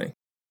happening.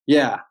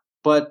 Yeah,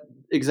 but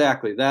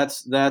exactly.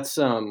 That's that.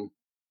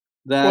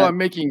 Well, I'm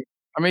making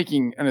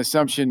an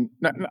assumption.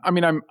 I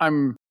mean,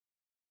 I'm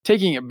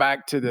taking it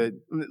back to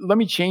let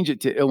me change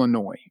it to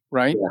Illinois,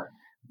 right? Yeah.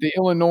 The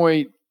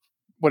Illinois,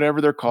 whatever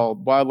they're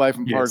called, Wildlife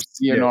and Parks,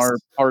 DNR,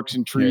 Parks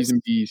and Trees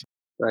and Bees.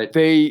 Right.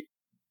 They,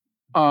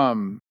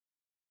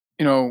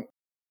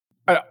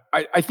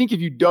 I think if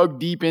you dug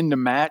deep into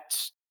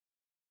Matt's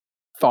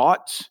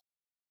thoughts,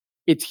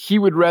 he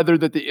would rather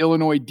that the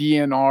Illinois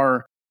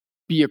DNR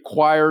be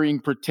acquiring,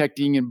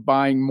 protecting, and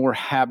buying more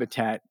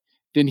habitat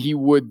than he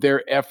would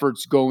their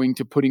efforts going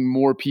to putting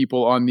more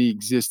people on the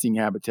existing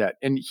habitat.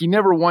 And he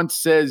never once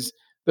says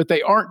that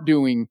they aren't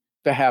doing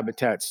the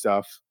habitat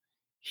stuff.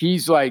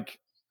 He's like,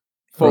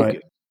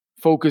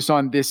 focus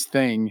on this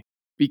thing,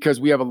 because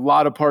we have a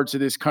lot of parts of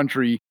this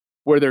country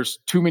where there's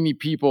too many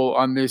people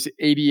on this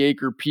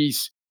 80-acre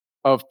piece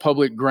of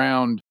public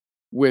ground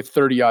with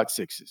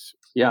 30-06s.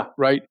 Yeah.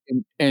 Right.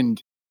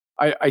 And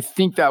I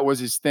think that was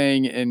his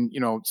thing. And,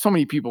 so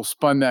many people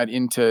spun that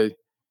into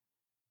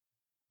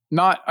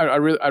I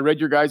read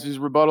your guys'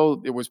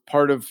 rebuttal. It was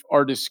part of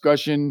our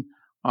discussion.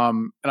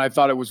 And I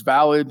thought it was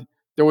valid.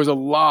 There was a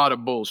lot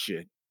of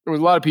bullshit. There was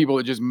a lot of people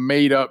that just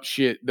made up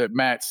shit that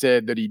Matt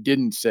said that he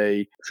didn't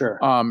say. Sure.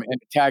 And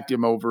attacked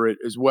him over it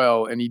as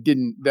well. And he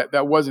didn't,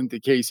 that wasn't the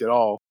case at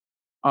all.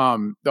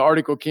 The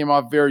article came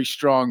off very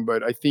strong,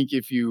 but I think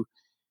if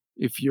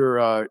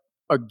you're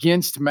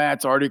against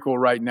Matt's article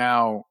right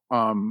now,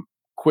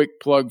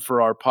 quick plug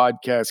for our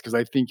podcast, because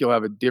I think you'll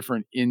have a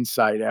different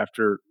insight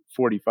after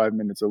 45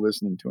 minutes of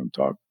listening to him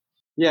talk.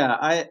 Yeah,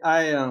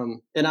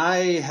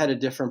 I had a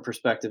different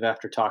perspective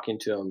after talking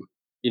to him,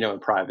 in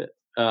private.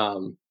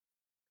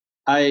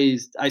 I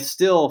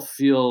still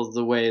feel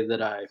the way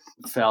that I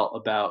felt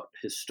about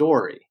his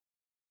story,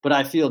 but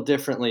I feel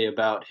differently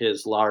about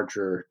his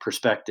larger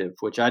perspective,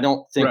 which I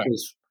don't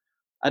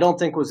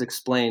think was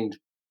explained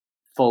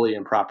fully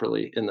and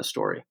properly in the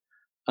story.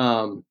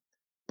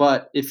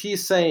 But if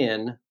he's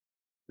saying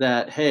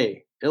that,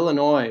 hey,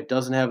 Illinois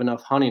doesn't have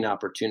enough hunting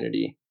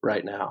opportunity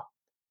right now,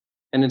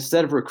 and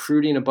instead of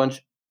recruiting a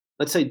bunch,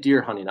 let's say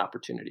deer hunting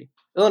opportunity,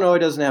 Illinois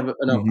doesn't have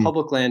enough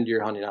public land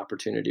deer hunting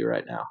opportunity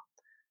right now.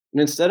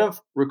 And instead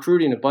of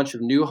recruiting a bunch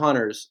of new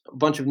hunters, a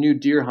bunch of new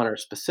deer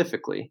hunters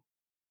specifically,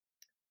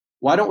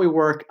 why don't we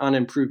work on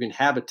improving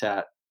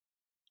habitat,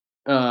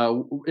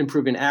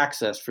 improving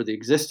access for the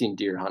existing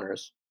deer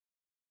hunters?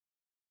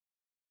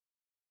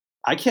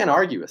 I can't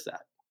argue with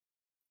that.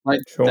 Like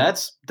Sure.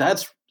 that's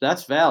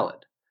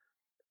valid.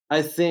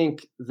 I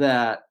think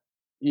that,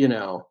 you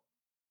know,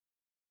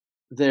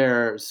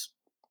 there's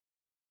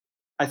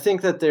I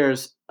think that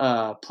there's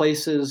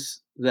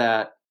places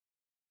that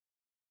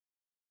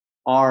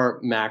are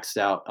maxed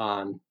out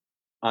on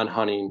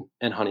hunting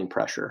and hunting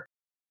pressure.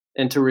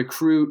 And to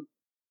recruit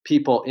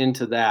people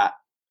into that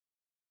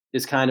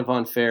is kind of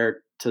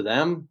unfair to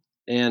them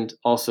and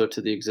also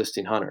to the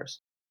existing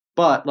hunters.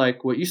 But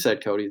like what you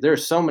said, Cody,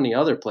 there's so many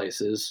other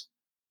places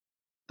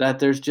that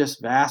there's just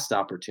vast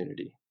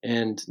opportunity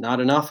and not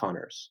enough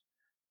hunters.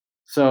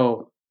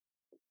 So,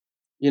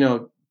 you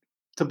know,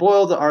 to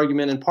boil the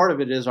argument, and part of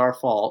it is our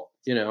fault,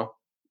 you know,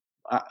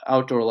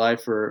 outdoor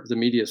life or the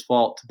media's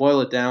fault, to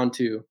boil it down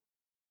to,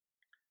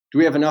 do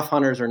we have enough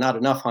hunters or not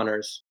enough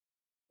hunters?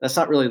 That's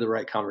not really the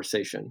right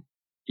conversation,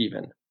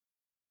 even.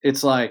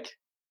 It's like,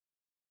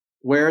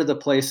 where are the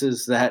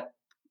places that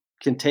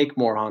can take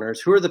more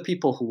hunters? Who are the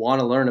people who want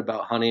to learn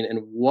about hunting,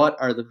 and what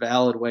are the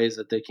valid ways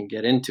that they can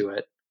get into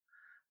it?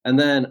 And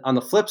then on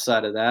the flip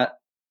side of that,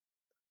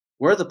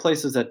 where are the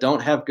places that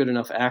don't have good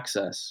enough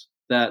access,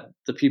 that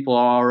the people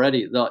are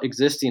already, the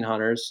existing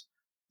hunters,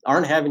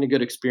 aren't having a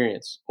good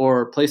experience,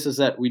 or places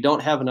that we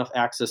don't have enough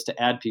access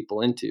to add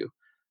people into?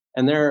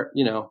 And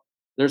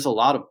there's a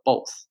lot of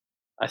both,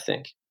 I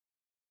think.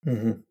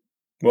 Mm-hmm.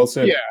 Well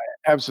said. Yeah,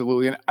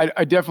 absolutely. And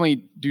I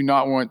definitely do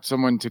not want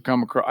someone to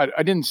come across.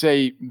 I didn't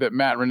say that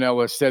Matt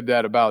Ranella said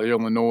that about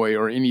Illinois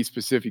or any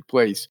specific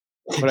place,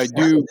 but I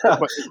do.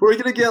 But We're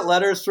going to get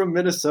letters from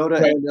Minnesota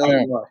and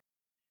Illinois.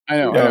 I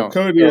know. Yeah,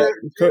 Cody,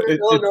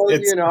 Illinois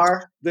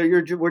DNR,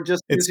 we're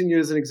just using you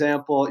as an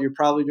example. You're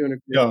probably doing a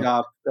great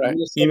job. Right.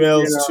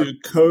 Emails to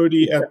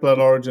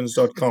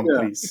cody@bloodorigins.com,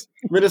 please.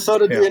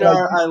 Minnesota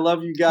DNR, I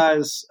love you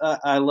guys.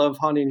 I love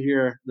hunting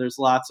here. There's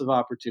lots of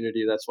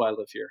opportunity. That's why I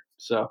live here.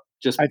 So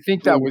I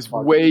think that was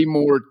way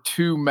more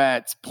to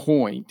Matt's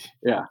point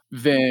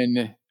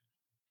than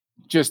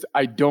just,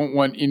 I don't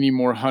want any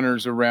more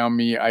hunters around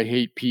me. I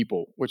hate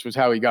people, which was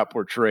how he got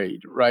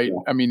portrayed, right?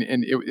 Yeah. I mean,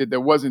 and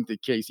that wasn't the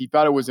case. He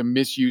thought it was a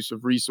misuse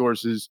of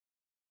resources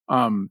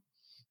to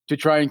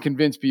try and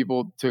convince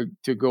people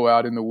to go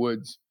out in the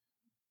woods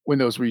when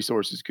those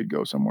resources could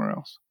go somewhere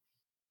else.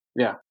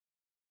 Yeah.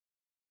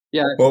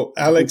 Yeah. Well,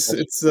 Alex,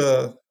 it's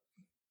go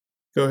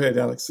ahead,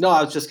 Alex. No,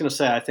 I was just going to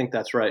say, I think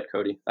that's right,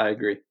 Cody. I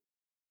agree.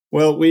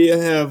 Well, we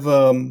have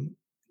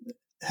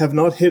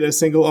not hit a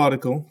single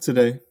article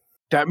today.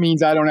 That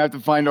means I don't have to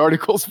find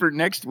articles for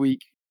next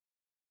week.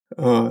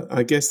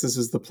 I guess this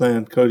is the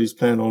plan, Cody's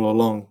plan all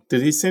along.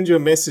 Did he send you a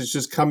message,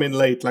 just come in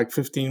late, like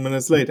 15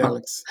 minutes late,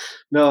 Alex?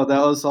 No,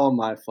 that was all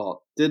my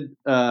fault. That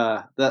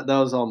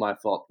was all my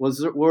fault.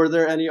 Were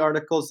there any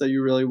articles that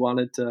you really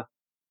wanted to?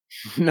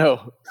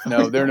 No,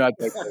 they're not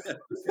that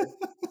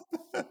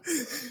good.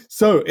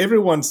 So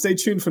everyone, stay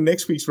tuned for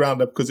next week's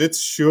Roundup, because it's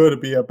sure to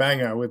be a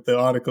banger with the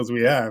articles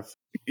we have.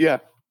 Yeah,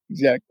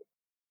 exactly.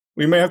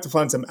 We may have to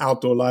find some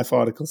outdoor life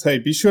articles. Hey,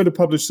 be sure to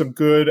publish some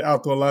good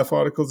outdoor life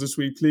articles this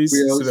week, please,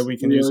 so that we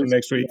can use them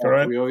next week. Yeah, all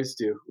right? We always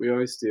do.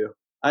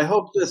 I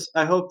hope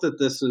that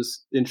this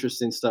is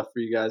interesting stuff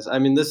for you guys. I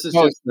mean, this is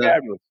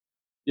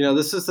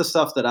this is the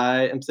stuff that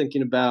I am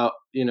thinking about.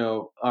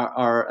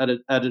 Our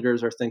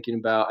editors are thinking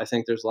about. I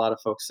think there's a lot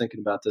of folks thinking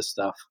about this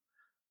stuff.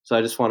 So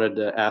I just wanted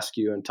to ask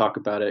you and talk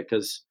about it,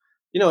 because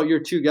you're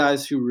two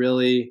guys who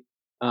really.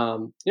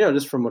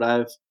 Just from what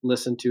I've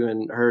listened to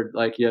and heard,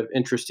 like, you have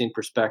interesting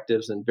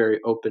perspectives and very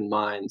open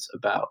minds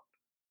about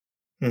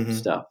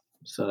stuff.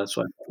 So that's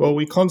why. Well,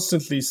 we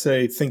constantly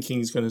say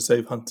thinking is going to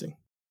save hunting.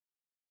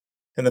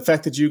 And the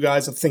fact that you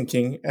guys are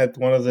thinking at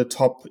one of the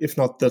top, if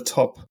not the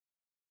top,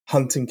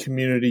 hunting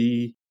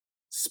community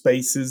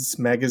spaces,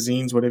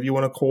 magazines, whatever you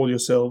want to call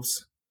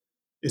yourselves,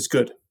 is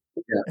good.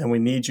 Yeah. And we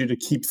need you to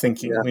keep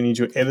thinking. Yeah. We need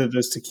your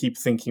editors to keep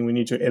thinking. We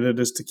need your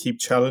editors to keep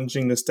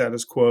challenging the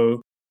status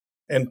quo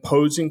and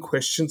posing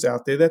questions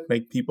out there that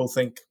make people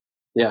think.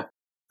 Yeah.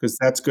 Because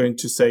that's going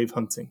to save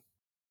hunting.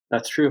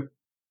 That's true.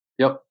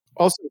 Yep.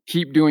 Also,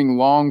 keep doing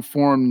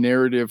long-form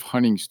narrative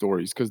hunting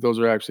stories, because those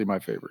are actually my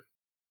favorite.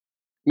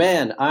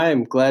 Man,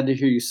 I'm glad to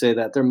hear you say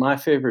that. They're my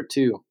favorite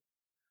too.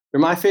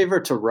 They're my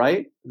favorite to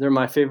write. They're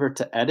my favorite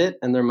to edit,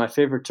 and they're my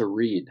favorite to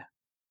read.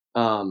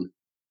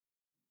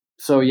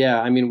 So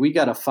yeah, I mean, we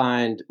got to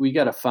find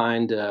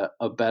a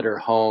better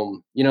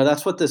home.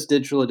 That's what this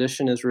digital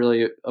edition is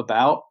really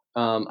about.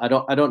 I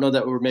don't know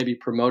that we're maybe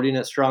promoting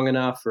it strong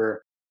enough,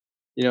 or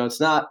it's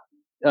not.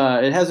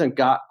 It hasn't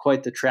got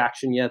quite the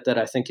traction yet that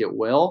I think it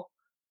will.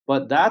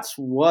 But that's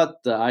what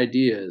the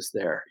idea is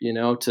there.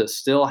 To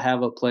still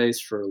have a place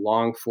for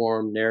long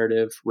form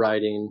narrative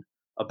writing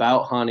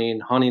about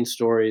hunting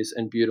stories,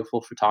 and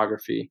beautiful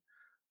photography,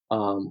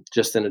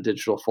 just in a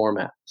digital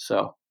format.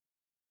 So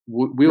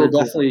we will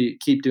definitely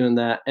keep doing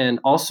that. And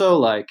also,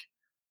 like,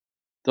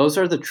 those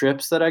are the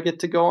trips that I get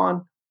to go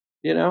on.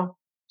 you know?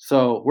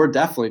 So we're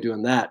definitely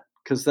doing that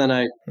because then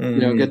I,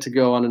 get to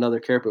go on another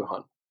caribou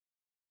hunt.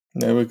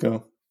 There we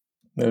go.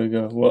 There we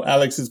go. Well,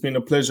 Alex, it's been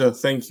a pleasure.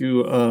 Thank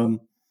you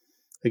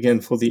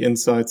again for the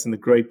insights and the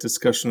great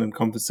discussion and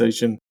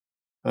conversation.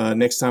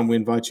 Next time we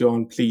invite you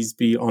on, please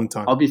be on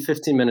time. I'll be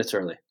 15 minutes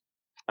early.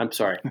 I'm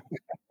sorry.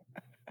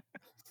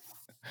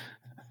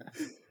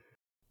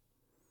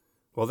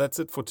 Well, that's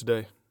it for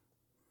today.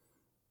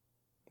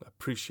 I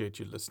appreciate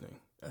you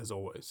listening, as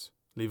always.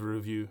 Leave a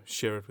review,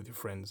 share it with your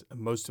friends, and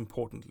most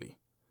importantly,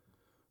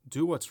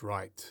 do what's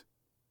right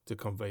to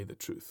convey the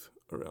truth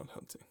around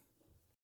hunting.